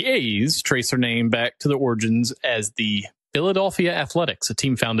called the A's, trace their name back to the origins as the Philadelphia Athletics, a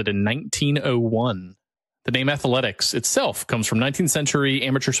team founded in 1901. The name Athletics itself comes from 19th century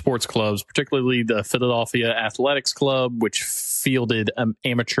amateur sports clubs, particularly the Philadelphia Athletics Club, which fielded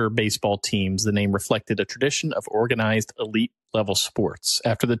amateur baseball teams. The name reflected a tradition of organized elite level sports.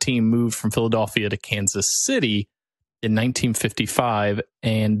 After the team moved from Philadelphia to Kansas City in 1955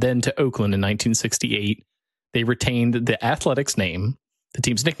 and then to Oakland in 1968, they retained the Athletics name. The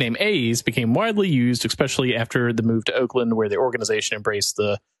team's nickname A's became widely used, especially after the move to Oakland, where the organization embraced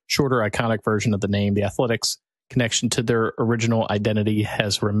the shorter, iconic version of the name. The Athletics' connection to their original identity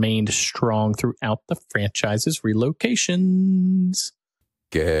has remained strong throughout the franchise's relocations.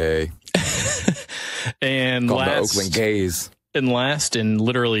 Gay. And called the Oakland Gays. And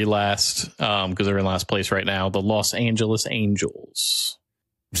literally last, because they're in last place right now, the Los Angeles Angels.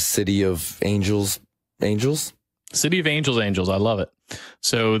 City of Angels. City of Angels. I love it.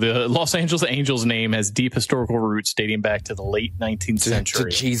 So the Los Angeles Angels name has deep historical roots dating back to the late 19th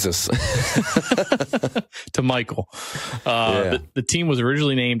century. To Jesus. To Michael. The team was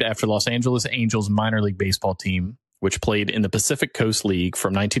originally named after Los Angeles Angels minor league baseball team, which played in the Pacific Coast League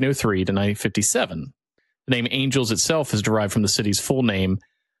from 1903 to 1957. The name Angels itself is derived from the city's full name.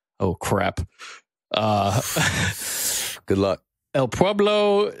 Oh, crap. Good luck. El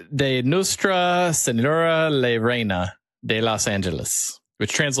Pueblo de Nuestra Señora la Reina de Los Angeles,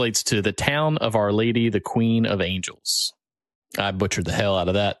 which translates to the town of Our Lady, the Queen of Angels. I butchered the hell out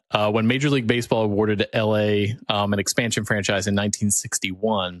of that. When Major League Baseball awarded LA an expansion franchise in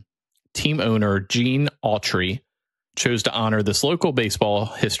 1961, team owner Gene Autry chose to honor this local baseball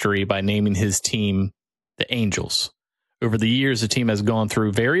history by naming his team the Angels. Over the years, the team has gone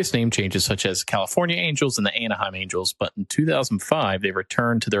through various name changes, such as California Angels and the Anaheim Angels, but in 2005, they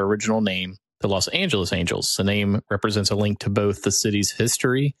returned to their original name, the Los Angeles Angels. The name represents a link to both the city's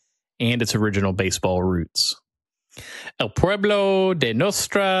history and its original baseball roots. El Pueblo de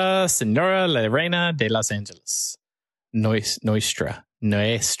Nuestra Señora la Reina de Los Angeles. Nuestra.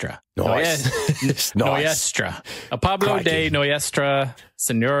 El Pueblo de Nuestra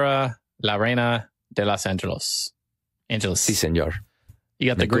Señora la Reina de Los Angeles. Sí, señor. You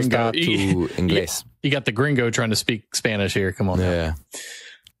got the gringo. Inglés. You got the gringo trying to speak Spanish here. Come on. Yeah.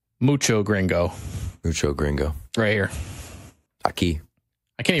 Mucho gringo. Mucho gringo. Right here. Aquí.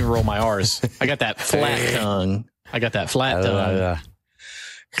 I can't even roll my R's. I got that flat tongue.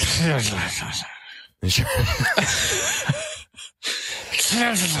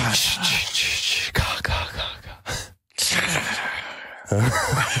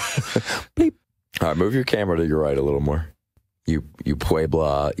 Beep. All right, move your camera to your right a little more. You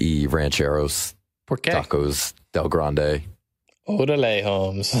Puebla y Rancheros Tacos Del Grande. Orale,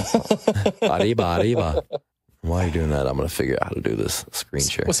 Holmes. Arriba. Why are you doing that? I'm going to figure out how to do this screen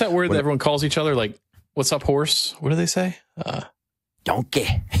share. What's that word that everyone calls each other? Like, what's up, horse? What do they say? Donkey.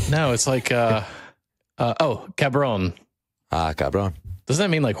 No, it's like, Cabrón. Cabrón. Doesn't that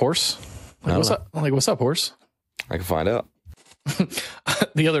mean like horse? Like, what's up? Like, what's up, horse? I can find out.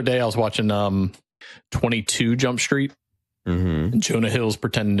 The other day I was watching 22 Jump Street. Mm-hmm. And Jonah Hill's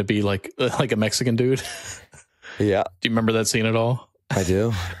pretending to be like a Mexican dude. Yeah. Do you remember that scene at all? I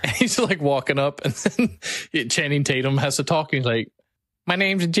do. And he's like walking up, and then Channing Tatum has to talk. And he's like, "My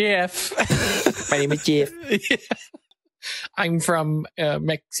name's Jeff. My name is Jeff. Yeah. I'm from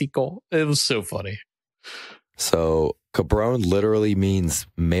Mexico." It was so funny. So Cabrón literally means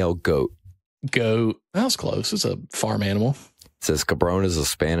male goat. Goat. That was close. It's a farm animal. It says Cabrón is a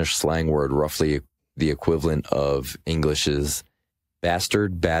Spanish slang word, roughly the equivalent of English's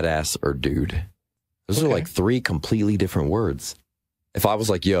bastard, badass, or dude. Those are like three completely different words. If I was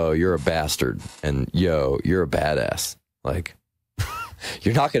like, yo, you're a bastard, and yo, you're a badass, like,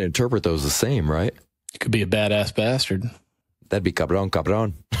 you're not going to interpret those the same, right? You could be a badass bastard. That'd be Cabrón.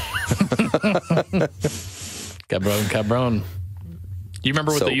 Cabrón. You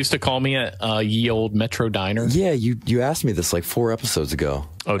remember what they used to call me at ye old Metro Diner? Yeah, you asked me this like 4 episodes ago.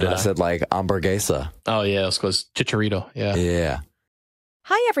 Oh, did I? I said like hamburguesa. Oh, yeah, it was close. Chicharito, yeah. Yeah.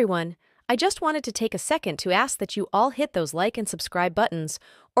 Hi, everyone. I just wanted to take a second to ask that you all hit those like and subscribe buttons,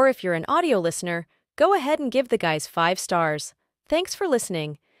 or if you're an audio listener, go ahead and give the guys 5 stars. Thanks for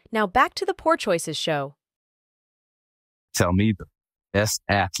listening. Now back to the Poor Choices show. Tell me the best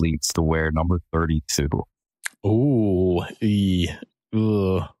athletes to wear number 32. Ooh.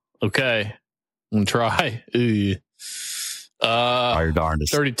 Okay. I'm going to try. Your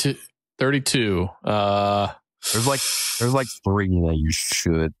darndest. 32. There's like 3 that you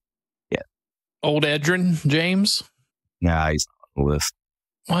should get. Old Edrin James? Nah, he's not on the list.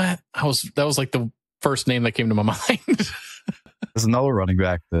 What? That was like the first name that came to my mind. There's another running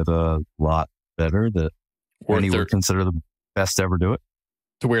back that a lot better that many would consider the best to ever do it.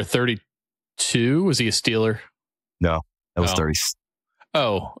 To wear 32? Was he a Steeler? No, that was 30.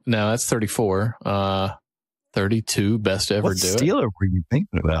 Oh, no, that's 34. 32, best to ever what do Steeler it. were you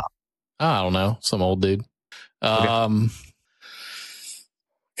thinking about? I don't know. Some old dude. Can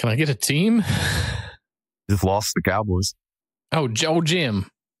I get a team? Just lost the Cowboys. Oh, Jim.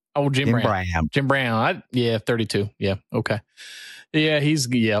 Oh, Jim Brown. Jim Brown. 32. Yeah. Okay. Yeah, he's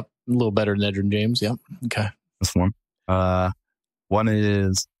a little better than Edrin James. Yep. Okay. That's one. One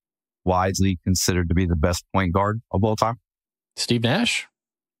is widely considered to be the best point guard of all time. Steve Nash?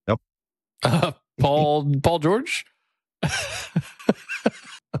 Nope. Paul George? I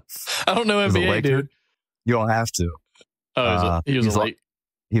don't know NBA, dude. You don't have to. Oh, he was late.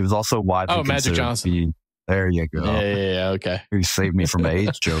 He was also widely Magic Johnson. There you go. Yeah, okay. You saved me from the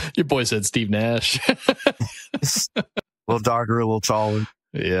age joke. Your boy said Steve Nash. A little darker, a little taller.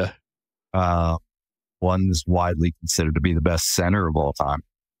 Yeah. One is widely considered to be the best center of all time.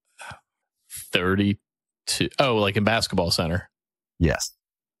 32. Oh, like in basketball center. Yes.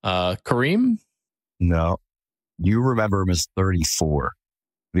 Kareem? No. You remember him as 34.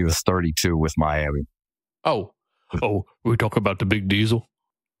 He was 32 with Miami. Oh, we talk about the big diesel?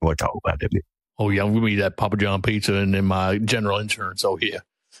 We'll talk about it. Oh, yeah, we meet at Papa John Pizza and then my general insurance. Oh, yeah.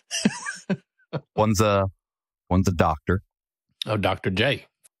 One's a doctor. Oh, Dr. J.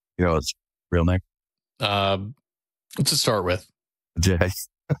 You know his real name? What's it start with? J.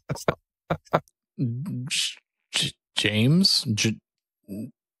 James?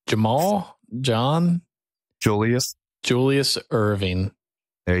 Jamal? John? Julius Irving.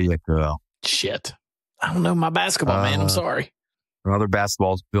 There you go. Shit. I don't know my basketball, man. I'm sorry. Another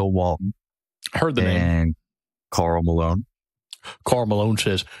basketball is Bill Walton. Heard the name. And Karl Malone. Karl Malone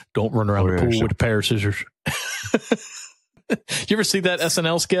says, don't run around the pool with a pair of scissors. You ever see that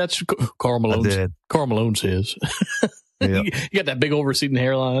SNL sketch? Karl Malone says. Yeah. You got that big old receding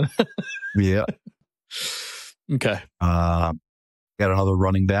hairline. Yeah. Okay. Got another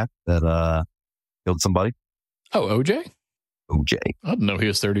running back that killed somebody. Oh, OJ? OJ. I didn't know he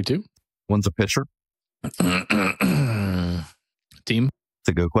was 32. One's a pitcher. Team? It's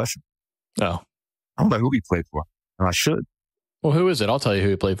a good question. Oh. I don't know who he played for. And I should. Well, who is it? I'll tell you who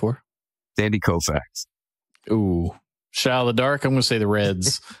he played for. Sandy Koufax. Ooh. Shot of the dark? I'm going to say the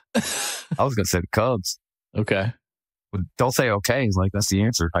Reds. I was going to say the Cubs. Okay. But don't say okay. He's like, that's the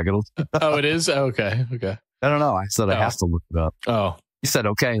answer. I get Oh, it is? Okay. I don't know. I said I have to look it up. Oh. You said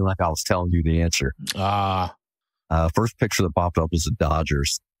okay, like I was telling you the answer. First picture that popped up was the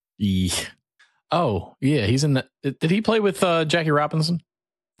Dodgers. Oh, yeah. He's in the. Did he play with Jackie Robinson?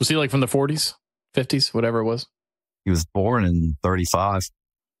 Was he like from the 40s, 50s, whatever it was? He was born in 35.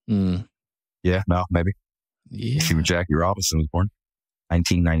 Yeah, no, maybe. Yeah. See when Jackie Robinson was born.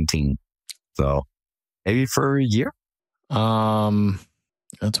 1919. So maybe for a year?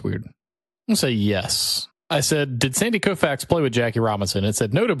 That's weird. I'm going to say yes. I said, did Sandy Koufax play with Jackie Robinson? It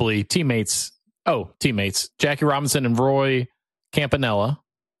said, notably, teammates. Jackie Robinson and Roy Campanella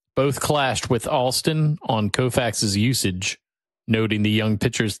both clashed with Alston on Koufax's usage, noting the young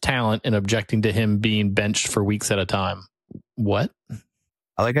pitcher's talent and objecting to him being benched for weeks at a time. What?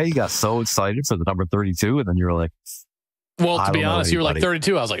 I like how you got so excited for the number 32, and then you were like, well, to be honest, you were like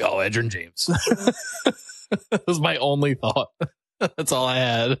 32. I was like, oh, Edgerrin James. That was my only thought. That's all I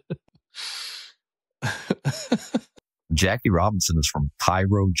had. Jackie Robinson is from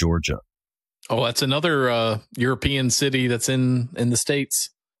Cairo, Georgia. Oh, that's another European city that's in the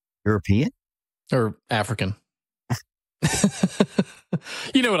States. European? Or African.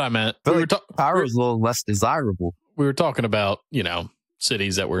 You know what I meant. Cairo's a little less desirable. We were talking about,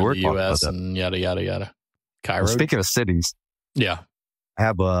 cities that were in the U.S. and yada, yada, yada. Cairo. Well, speaking of cities. Yeah. I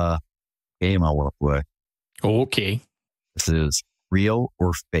have a game I want to play. Okay. This is real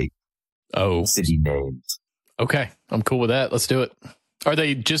or fake. Oh. City names. Okay. I'm cool with that. Let's do it. Are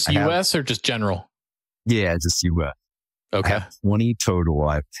they just U.S. or just general? Yeah, just U.S. Okay. I have 20 total.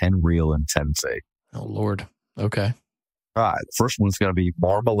 I have 10 real and 10 fake. Oh, Lord. Okay. All right. The first one's going to be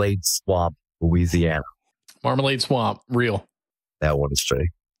Marmalade Swamp, Louisiana. Marmalade Swamp. Real. That one is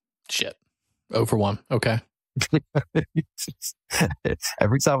fake. Shit. 0 for 1. Okay.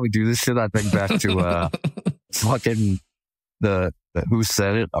 Every time we do this shit, I think back to fucking the Who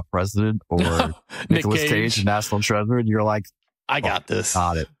Said It, a president or Nicolas Cage, National Treasure, and you're like, I got this.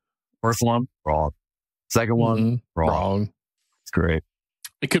 Got it. First one, wrong. Second one, wrong. It's great.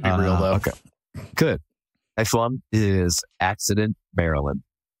 It could be real though. Okay. Good. Next one is Accident, Maryland.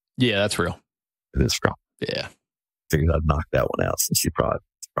 Yeah, that's real. It is real. Yeah. Figured I'd knock that one out since you've probably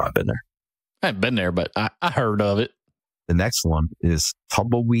been there. I haven't been there, but I heard of it. The next one is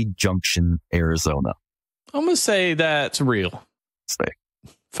Tumbleweed Junction, Arizona. I'm going to say that's real. It's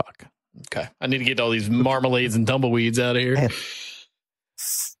fake. Fuck. Okay. I need to get all these marmalades and tumbleweeds out of here.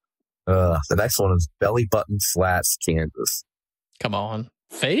 The next one is Belly Button Flats, Kansas. Come on.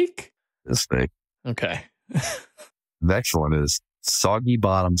 Fake? It's fake. Okay. The next one is Soggy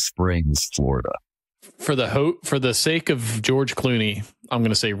Bottom Springs, Florida. For the sake of George Clooney, I'm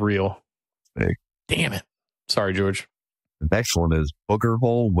going to say real. Fake. Damn it. Sorry, George. The next one is Booger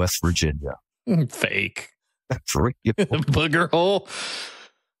Hole, West Virginia. Fake. That's real. Booger Hole?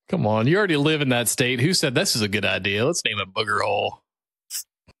 Come on. You already live in that state. Who said this is a good idea? Let's name it Booger Hole.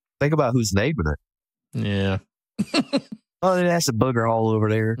 Think about who's naming it. Yeah. Oh, that's a booger hole over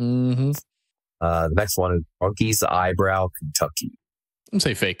there. Mm-hmm. The next one is Monkey's Eyebrow, Kentucky. I'm going to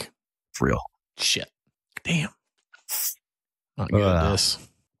say fake. It's real. Shit. Damn. Not good at this.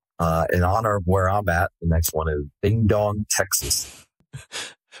 In honor of where I'm at, the next one is Ding Dong, Texas.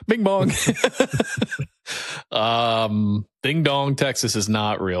 Bing bong. Ding Dong, Texas is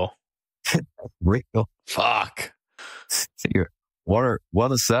not real. Real. Fuck. You're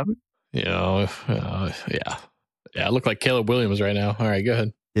 1 of 7? Yeah. Yeah, I look like Caleb Williams right now. All right, go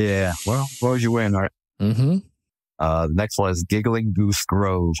ahead. Yeah. Well, what was you win? All right. Mm-hmm. The next one is Giggling Goose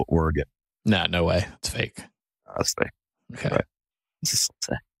Grove, Oregon. Nah, no way. It's fake. That's fake. Okay. Right.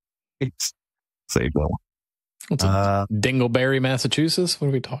 Save that one. What's Dingleberry, Massachusetts? What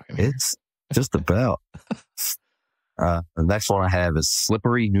are we talking about? It's just about. The next one I have is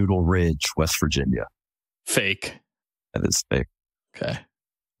Slippery Noodle Ridge, West Virginia. Fake. That is fake. Okay.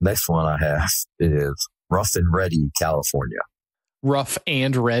 Next one I have is Rough and Ready, California. Rough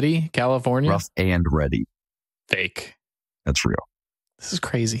and Ready, California? Rough and Ready. Fake. That's real. This is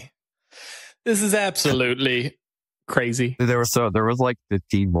crazy. This is absolutely crazy. There was like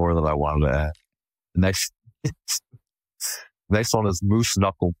 15 more that I wanted to add. The next one is Moose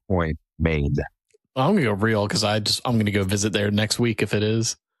Knuckle Point, Maine. I'm gonna go real because I'm gonna go visit there next week if it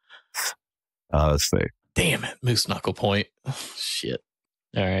is. That's fake. Damn it, Moose Knuckle Point. Oh, shit.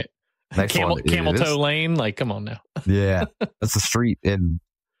 All right. Next Camel Toe Lane. Like, come on now. Yeah, that's a street in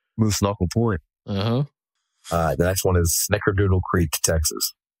Moose Knuckle Point. Uh-huh. The next one is Snickerdoodle Creek,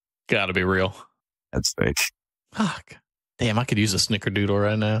 Texas. Gotta be real. That's fake. Fuck. Damn, I could use a Snickerdoodle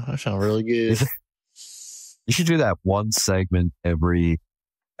right now. That sounds really good. You should do that one segment every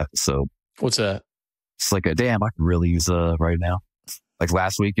episode. What's that? It's like damn, I could really use right now. Like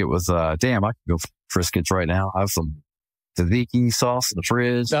last week, it was damn, I could go Friskets right now. I have some tzatziki sauce in the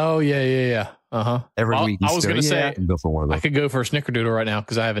fridge. Oh, yeah. Uh-huh. Every week. I was going to say, I can go for one of those. I could go for a snickerdoodle right now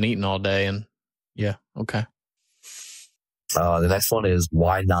because I haven't eaten all day. And yeah, okay. The next one is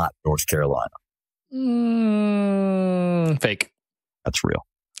why not North Carolina? Fake. That's real.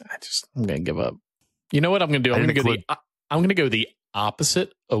 I'm going to give up. You know what I'm going to do? I'm going to go the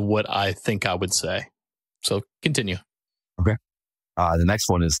opposite of what I think I would say. So continue. Okay. The next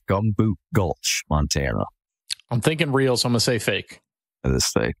one is Gumboot Gulch, Montana. I'm thinking real, so I'm going to say fake. It is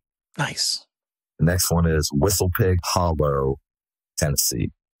fake. Nice. The next one is Whistle Pig Hollow,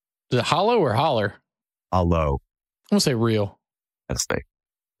 Tennessee. Is it hollow or holler? Hollow. I'm going to say real. That's fake.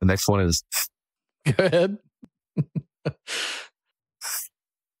 The next one is... Go ahead.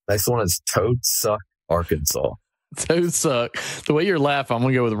 Next one is Toad Suck, Arkansas. Toad Suck. The way you're laughing, I'm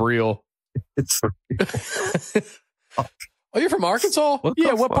going to go with real. It's real. Oh, you're from Arkansas?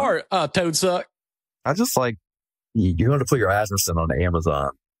 Yeah, what part? Toad Suck. I just like... You're going to put your address in on Amazon.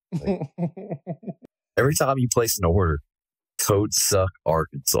 Like, every time you place an order, Toad Suck,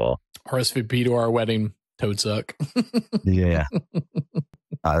 Arkansas. RSVP to our wedding, Toad Suck. Yeah.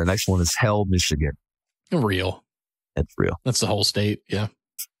 The next one is Hell, Michigan. Real. That's real. That's the whole state. Yeah.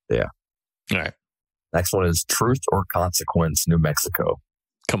 Yeah. All right. Next one is Truth or Consequence, New Mexico.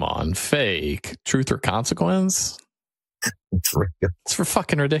 Come on. Fake. Truth or Consequence? It's real. It's for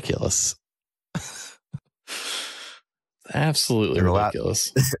fucking ridiculous. Absolutely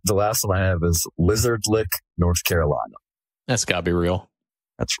ridiculous. The last one I have is Lizard Lick, North Carolina. That's got to be real.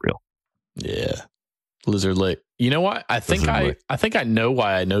 That's real. Yeah. Lizard Lick. You know what? I think I know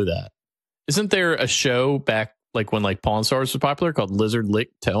why I know that. Isn't there a show back like when like Pawn Stars was popular called Lizard Lick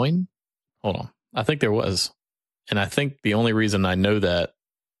Towing? Hold on. I think there was. And I think the only reason I know that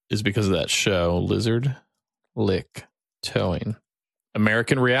is because of that show, Lizard Lick Towing.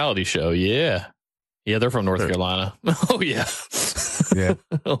 American reality show. Yeah. Yeah, they're from North Carolina. Oh, yeah. Yeah.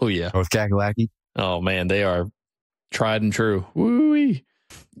 Oh, yeah. North Kakalaki. Oh, man. They are tried and true. Woo-wee.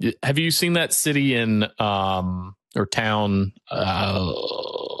 Have you seen that city in or town?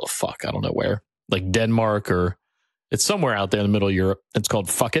 Fuck, I don't know where. Like Denmark or it's somewhere out there in the middle of Europe. It's called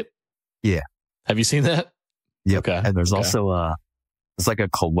Fuck It. Yeah. Have you seen that? Yep. Okay. And there's also it's like a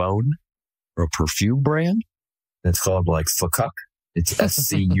cologne or a perfume brand. It's called like Fuck. It's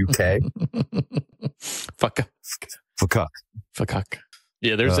SCUK. Fuck.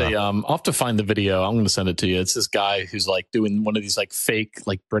 Yeah, there's I'll have to find the video. I'm going to send it to you. It's this guy who's like doing one of these like fake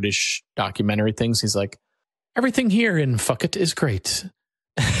like British documentary things. He's like, everything here in Fuck It is great.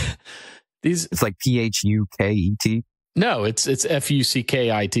 It's like PHUKET. No, it's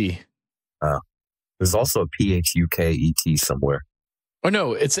FUCKIT. There's also a PHUKET somewhere. Oh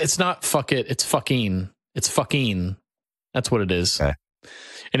no, it's not Fuck It. It's fucking. It's fucking. That's what it is. Okay.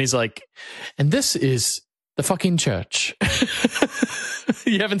 And he's like, and this is the fucking church.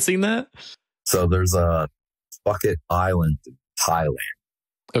 You haven't seen that? So there's a Fuck It Island in Thailand.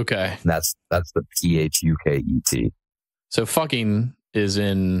 Okay. And that's the PHUKET. So fucking is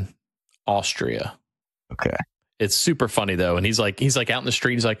in Austria. Okay. It's super funny though. And he's like out in the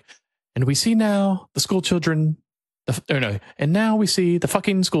street. He's like, and we see now the school children. And now we see the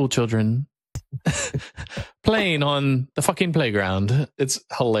fucking school children playing on the fucking playground. It's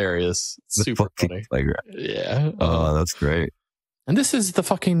hilarious. It's super funny. Playground. Yeah. Oh, that's great. And this is the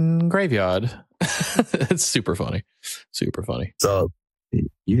fucking graveyard. It's super funny. Super funny. So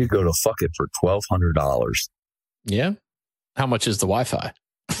you could go to Fuck It for $1,200. Yeah. How much is the Wi-Fi?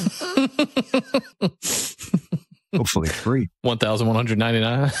 Hopefully free.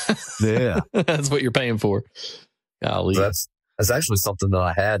 1,199. Yeah. That's what you're paying for. Golly. So that's actually something that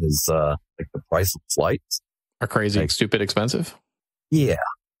I had is like the price of flights are crazy, like, stupid expensive. Yeah.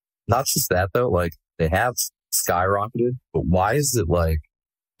 Not just that though, like they have skyrocketed, but why is it like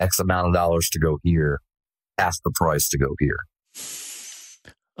X amount of dollars to go here, half the price to go here?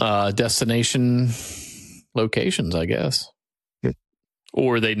 Destination locations, I guess. Good.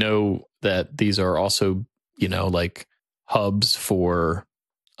 Or they know that these are also, like hubs for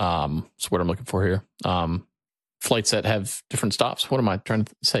that's what I'm looking for here. Flights that have different stops. What am I trying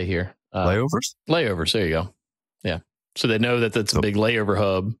to say here? Layovers? Layovers. There you go. Yeah. So they know that that's a big layover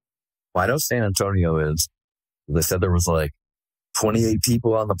hub. Well, I know San Antonio is. They said there was like 28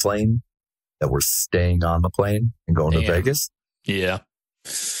 people on the plane that were staying on the plane and going to Vegas. Yeah.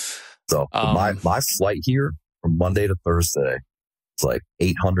 So my flight here from Monday to Thursday, it's like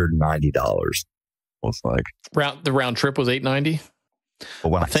 $890. It's like the round trip was $890. But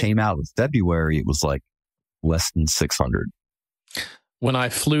when I came out in February, it was like less than $600. When I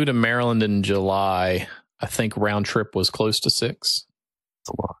flew to Maryland in July, I think round trip was close to $600. That's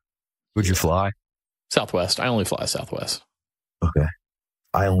a lot. Would you fly? Southwest. I only fly Southwest. Okay.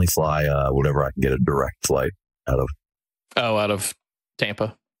 I only fly whatever I can get a direct flight out of. Oh, out of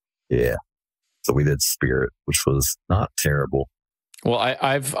Tampa. Yeah. So we did Spirit, which was not terrible. Well,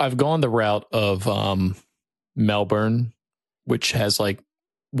 I've gone the route of Melbourne, which has like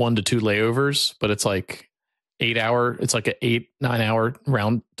 1 to 2 layovers, but it's like 8 hour. It's like an 8-9 hour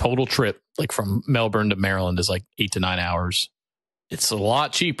round total trip. Like from Melbourne to Maryland is like 8 to 9 hours. It's a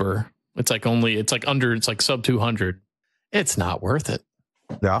lot cheaper. It's like sub 200. It's not worth it.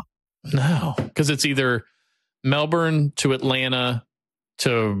 Yeah. No, because it's either Melbourne to Atlanta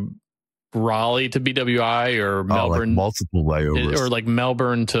to Raleigh to BWI or Melbourne, like multiple layovers, or like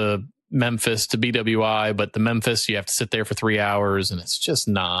Melbourne to Memphis to BWI. But the Memphis, you have to sit there for 3 hours, and it's just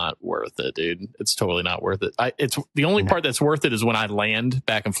not worth it, dude. It's totally not worth it. It's the only part that's worth it is when I land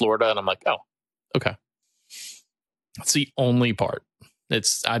back in Florida, and I'm like, oh, okay. That's the only part.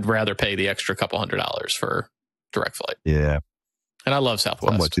 I'd rather pay the extra couple $100 for direct flight. Yeah. And I love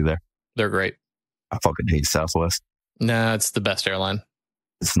Southwest. I'm with you there. They're great. I fucking hate Southwest. Nah, it's the best airline.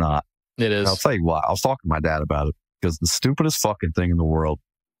 It's not. It is. And I'll tell you why. I was talking to my dad about it because the stupidest fucking thing in the world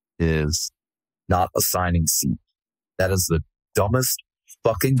is not assigning seats. That is the dumbest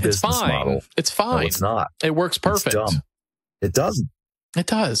fucking business model. It's fine. No, it's not. It works perfect. It's dumb. It doesn't. It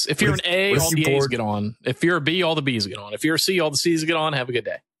does. If you're an A, all the A's get on. If you're a B, all the B's get on. If you're a C, all the C's get on. Have a good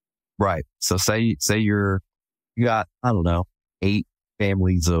day. Right. So say you got, I don't know, 8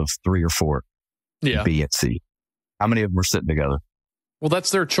 families of 3 or 4. Yeah. B and C. How many of them are sitting together? Well,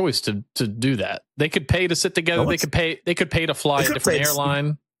 that's their choice to do that. They could pay to sit together. They could pay to fly a different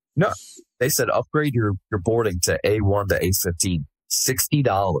airline. No, they said upgrade your boarding to A1 to A15.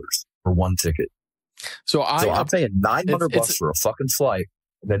 $60 for one ticket. So I'm paying $900 for a fucking flight,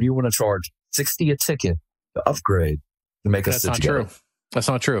 and then you want to charge $60 a ticket to upgrade to make us sit together. True. That's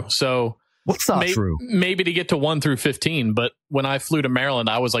not true. So what's not true? Maybe to get to 1 through 15, but when I flew to Maryland,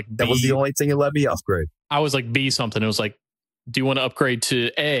 I was like, that was the only thing that let me upgrade. I was like B something. It was like, do you want to upgrade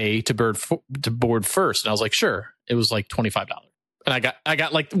to A to board first? And I was like, sure. It was like $25. And I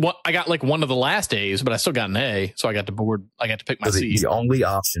got like one of the last A's, but I still got an A, so I got to board. I got to pick my seat. The only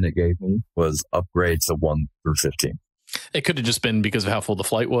option it gave me was upgrade to 1 through 15. It could have just been because of how full the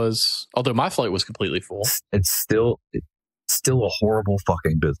flight was. Although my flight was completely full. It's still a horrible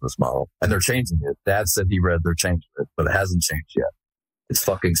fucking business model, and they're changing it. Dad said he read they're changing it, but it hasn't changed yet. It's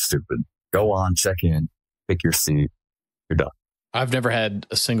fucking stupid. Go on, check in, pick your seat. You're done. I've never had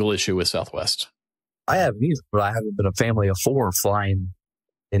a single issue with Southwest. I haven't either, but I haven't been a family of 4 flying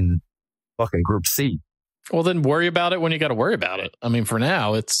in fucking Group C. Well, then worry about it when you got to worry about it. I mean, for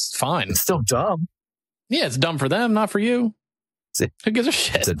now, it's fine. It's still dumb. Yeah, it's dumb for them, not for you. Who gives a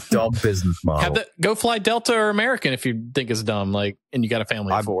shit? It's a dumb business model. Go fly Delta or American if you think it's dumb, and you got a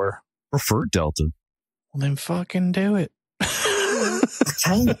family of 4. I prefer Delta. Well, then fucking do it. I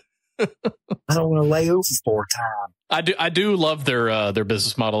don't want to lay over 4 times. I do love their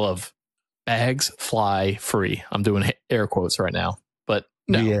business model of bags fly free. I'm doing air quotes right now, but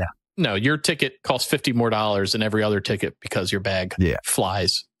no, your ticket costs $50 more than every other ticket because your bag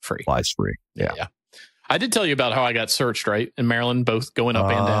flies free. Flies free. Yeah. I did tell you about how I got searched, right? In Maryland, both going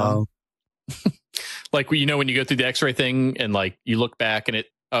up and down. Like, when you go through the x-ray thing and like you look back and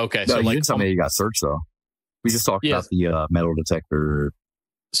okay. No, so you like, didn't tell me you got searched though. We just talked about the metal detector.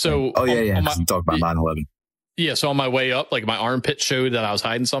 So, you talked about 9/11. Yeah. So on my way up, like my armpit showed that I was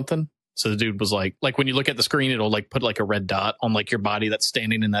hiding something. So the dude was like when you look at the screen, it'll like put like a red dot on like your body that's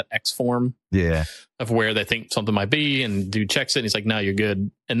standing in that X form. Yeah. Of where they think something might be. And dude checks it and he's like, no, you're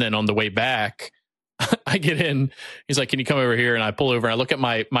good. And then on the way back, I get in, he's like, can you come over here? And I pull over and I look at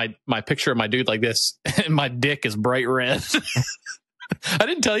my picture of my dude like this, and my dick is bright red. I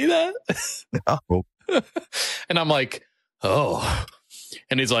didn't tell you that. Oh. And I'm like, oh.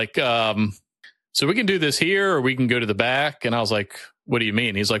 And he's like, so we can do this here or we can go to the back. And I was like, what do you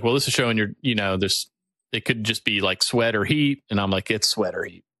mean? He's like, well, this is showing it could just be like sweat or heat. And I'm like, it's sweat or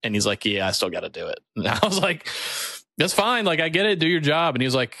heat. And he's like, yeah, I still got to do it. And I was like, that's fine. Like, I get it. Do your job. And he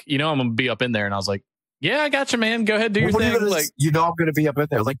was like, I'm going to be up in there. And I was like, yeah, I got you, man. Go ahead, do your thing. I'm going to be up in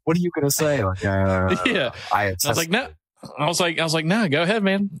there. Like, what are you going to say? Like, yeah. I was like, no. I was like, no, go ahead,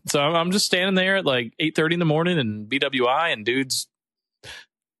 man. So I'm just standing there at like 8:30 in the morning and BWI, and dude's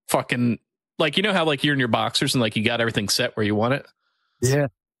fucking like, how like you're in your boxers and like you got everything set where you want it. Yeah.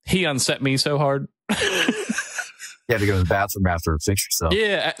 He unset me so hard. You had to go to the bathroom after and fix yourself.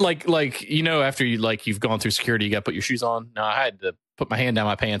 Yeah. Like, after you've gone through security, you got to put your shoes on. No, I had to put my hand down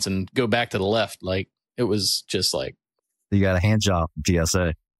my pants and go back to the left. Like, it was just like, you got a hand job from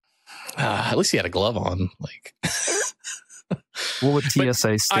TSA. At least he had a glove on. Like, What would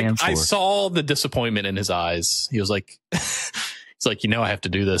TSA stand for? I saw the disappointment in his eyes. He was like, it's like, I have to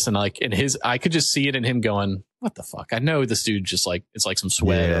do this. And like I could just see it in him going, what the fuck? I know this dude just like, it's like some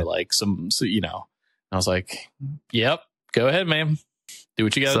sweat or like And I was like, yep, go ahead, man. Do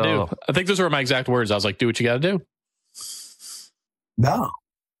what you got to do. I think those were my exact words. I was like, do what you got to do. No.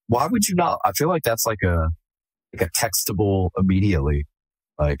 Why would you not? I feel like that's like a textable immediately.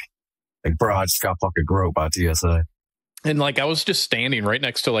 Like, bro, I just got fucking groped by TSA. And like, I was just standing right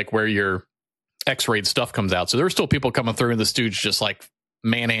next to like where your X-rayed stuff comes out. So there were still people coming through and this dude's just like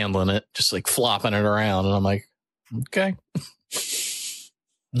manhandling it, just like flopping it around. And I'm like, okay.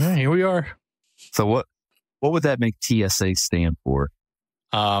 All right, here we are. So what would that make TSA stand for?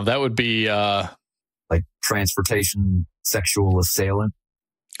 That would be like transportation sexual assailant.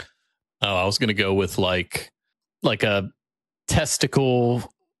 Oh, I was going to go with like a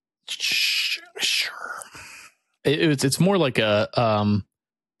testicle. Sure. It's more like a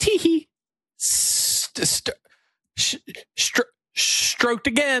teehee stroked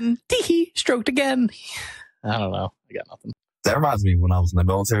again. Teehee stroked again. I don't know. I got nothing. That reminds me, when I was in the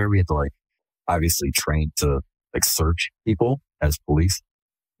military, we had to like obviously train to like search people as police.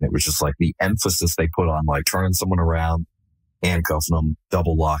 And it was just like the emphasis they put on like turning someone around, handcuffing them,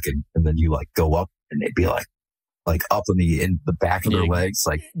 double locking, and then you like go up and they'd be like up in the back of their legs,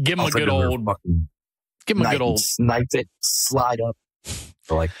 like give them a good old snipe it, slide up.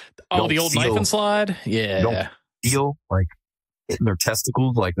 So like the old knife and slide. Yeah, don't feel like hitting their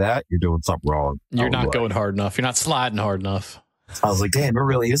testicles like that. You're doing something wrong. You're not going hard enough. You're not sliding hard enough. I was like, damn, it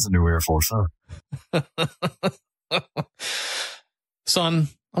really is a new Air Force, huh? Son,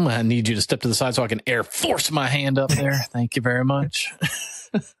 I'm going to need you to step to the side so I can Air Force my hand up there. Thank you very much.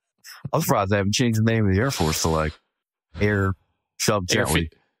 I'm surprised they haven't changed the name of the Air Force to like Air Shove Gently.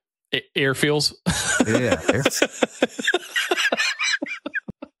 Air Feels? Yeah.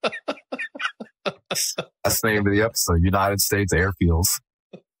 That's the name of the episode, United States Air Feels.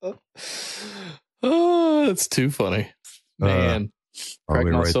 Oh, that's too funny. Man. Let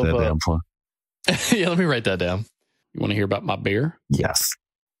me write that down. Yeah, let me write that down. You want to hear about my beer? Yes.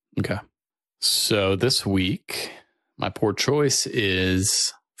 Okay. So this week, my poor choice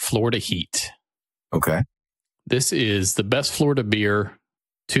is Florida Heat. Okay. This is the best Florida beer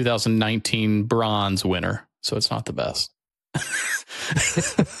 2019 bronze winner. So it's not the best.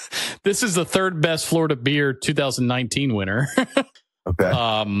 This is the third best Florida beer 2019 winner. Okay.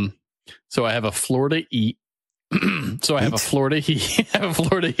 So I have a Florida Heat. So I have a Florida Heat. I have a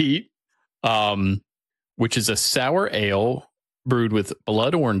Florida Heat, which is a sour ale brewed with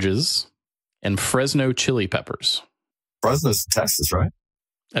blood oranges and Fresno chili peppers. Fresno's Texas, right?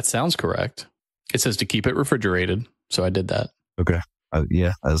 That sounds correct. It says to keep it refrigerated, so I did that. Okay.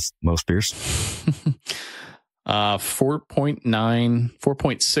 Yeah, as most beers.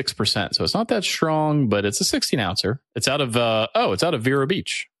 4.6%. So it's not that strong, but it's a 16-ouncer. It's out of Vero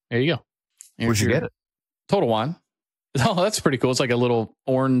Beach. There you go. Where'd you get it? Total Wine. Oh, that's pretty cool. It's like a little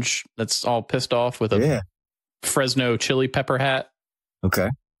orange that's all pissed off with a Fresno chili pepper hat. Okay.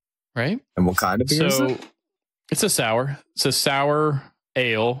 Right? And what kind of beer is it? It's a sour. It's a sour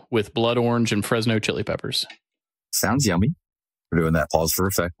ale with blood orange and Fresno chili peppers. Sounds yummy. We're doing that pause for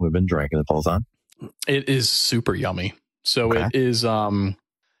effect. We've been drinking it the whole time. It is super yummy. So It is,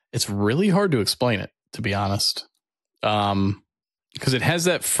 it's really hard to explain it, to be honest. Because it has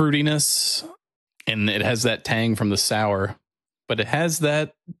that fruitiness and it has that tang from the sour, but it has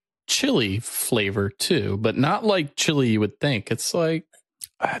that chili flavor too, but not like chili you would think. It's like,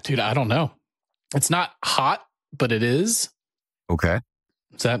 dude, I don't know. It's not hot, but it is. Okay.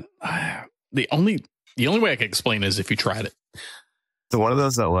 Is that the only way I can explain is if you tried it. So one of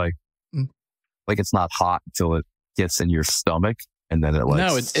those that like it's not hot until it gets in your stomach, and then it like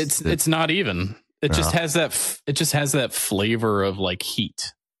no, it's not even. It just has that. It just has that flavor of like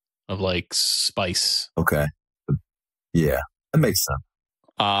heat, of like spice. Okay. Yeah, that makes sense.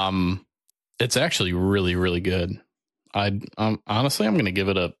 It's actually really, really good. Honestly, I'm gonna give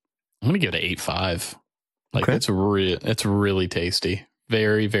it an 8.5. Like it's really tasty.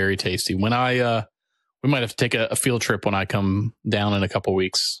 Very, very tasty. When we might have to take a field trip when I come down in a couple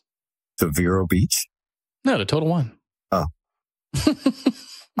weeks. To Vero Beach? No, to Total Wine. Oh.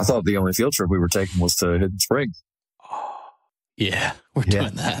 I thought the only field trip we were taking was to Hidden Springs. Yeah, we're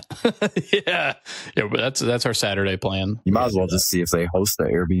doing that. Yeah, but that's our Saturday plan. You might as well just see if they host the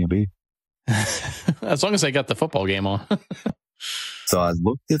Airbnb. As long as they got the football game on. So I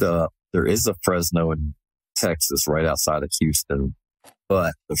looked it up. There is a Fresno in Texas right outside of Houston,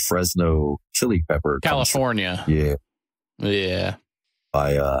 but the Fresno chili pepper. California. Yeah. Yeah.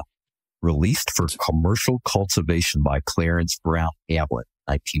 By Released for commercial cultivation by Clarence Brown Hamlet,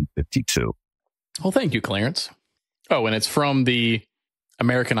 1952. Well, thank you, Clarence. Oh, and it's from the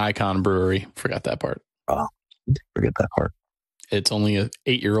American Icon Brewery. Forgot that part. Oh, forget that part. It's only an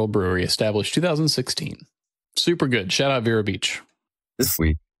 8-year-old brewery, established 2016. Super good. Shout out Vero Beach. This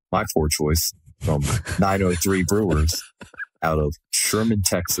week, my 4 choice from 903 Brewers out of Sherman,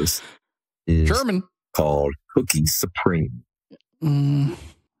 Texas is called Cookie Supreme.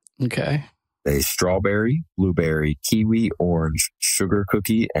 Okay. A strawberry, blueberry, kiwi, orange, sugar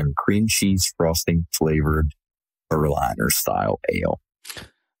cookie, and cream cheese frosting flavored Berliner style ale.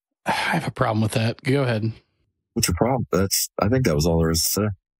 I have a problem with that. Go ahead. What's your problem? I think that was all there is to say.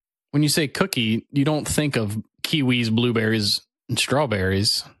 When you say cookie, you don't think of kiwis, blueberries, and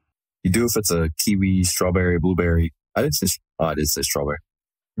strawberries. You do if it's a kiwi, strawberry, blueberry. I did say strawberry.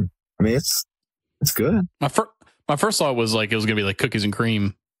 I mean, it's good. My first thought was like it was gonna be like cookies and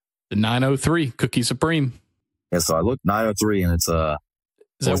cream. The 903 Cookie Supreme. Yeah, so I looked 903 and it's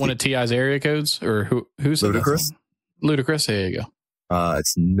Is that one of T.I.'s area codes or who's Ludacris? Ludacris. There you go. I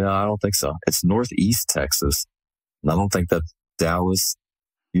don't think so. It's Northeast Texas. And I don't think that's Dallas,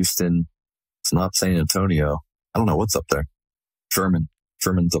 Houston. It's not San Antonio. I don't know what's up there.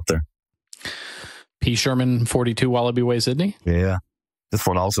 Sherman's up there. P. Sherman, 42 Wallaby Way, Sydney. Yeah. This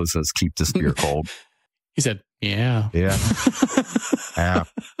one also says keep this beer cold. He said, yeah. Yeah. Yeah.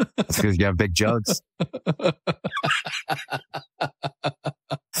 That's because you have big jugs.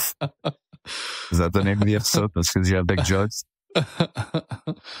 Is that the name of the episode? That's because you have big jugs?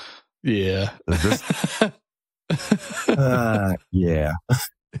 Yeah. Yeah.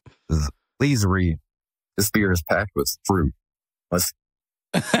 Please read. This beer is packed with fruit.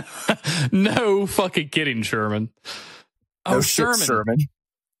 No fucking kidding, Sherman. Oh, no Sherman.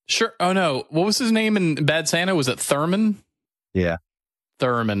 Sure. Oh, no. What was his name in Bad Santa? Was it Thurman? Yeah.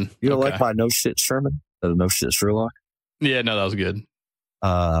 Thurman. You don't like my no shit Sherman? No shit Sherlock? Yeah, no, that was good.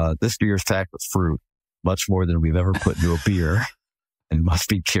 This beer is packed with fruit, much more than we've ever put into a beer, and must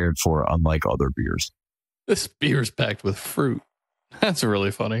be cared for unlike other beers. This beer is packed with fruit. That's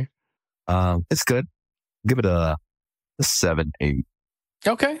really funny. It's good. Give it a 7, 8.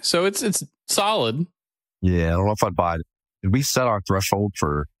 Okay, so it's solid. Yeah, I don't know if I'd buy it. Did we set our threshold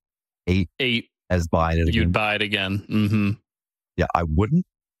for 8? 8 as buying it again? You'd buy it again. Mm-hmm. Yeah, I wouldn't,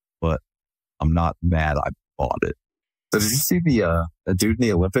 but I'm not mad I bought it. So did you see the dude in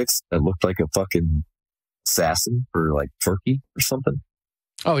the Olympics that looked like a fucking assassin for like Turkey or something?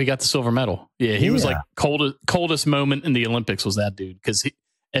 Oh, he got the silver medal. Yeah, he was like coldest moment in the Olympics was that dude because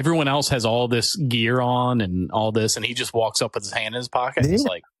everyone else has all this gear on and all this, and he just walks up with his hand in his pocket. Yeah. It's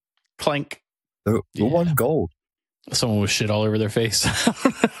like clank. Who won gold? Someone with shit all over their face.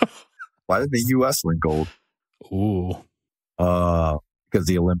 Why did the U.S. win gold? Ooh. Because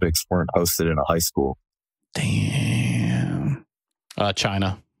the Olympics weren't hosted in a high school. Damn.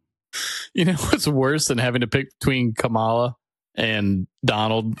 China. You know what's worse than having to pick between Kamala and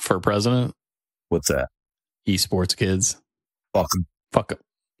Donald for president? What's that? Esports kids. Fuck them. Fuck 'em.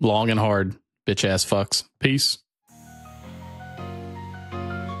 Long and hard. Bitch ass fucks. Peace.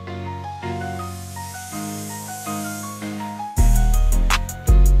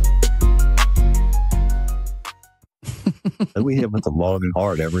 And we hit him with the long and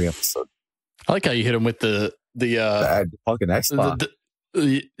hard every episode. I like how you hit him with the fucking Xbox.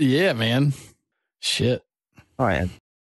 Yeah, man. Shit. All right.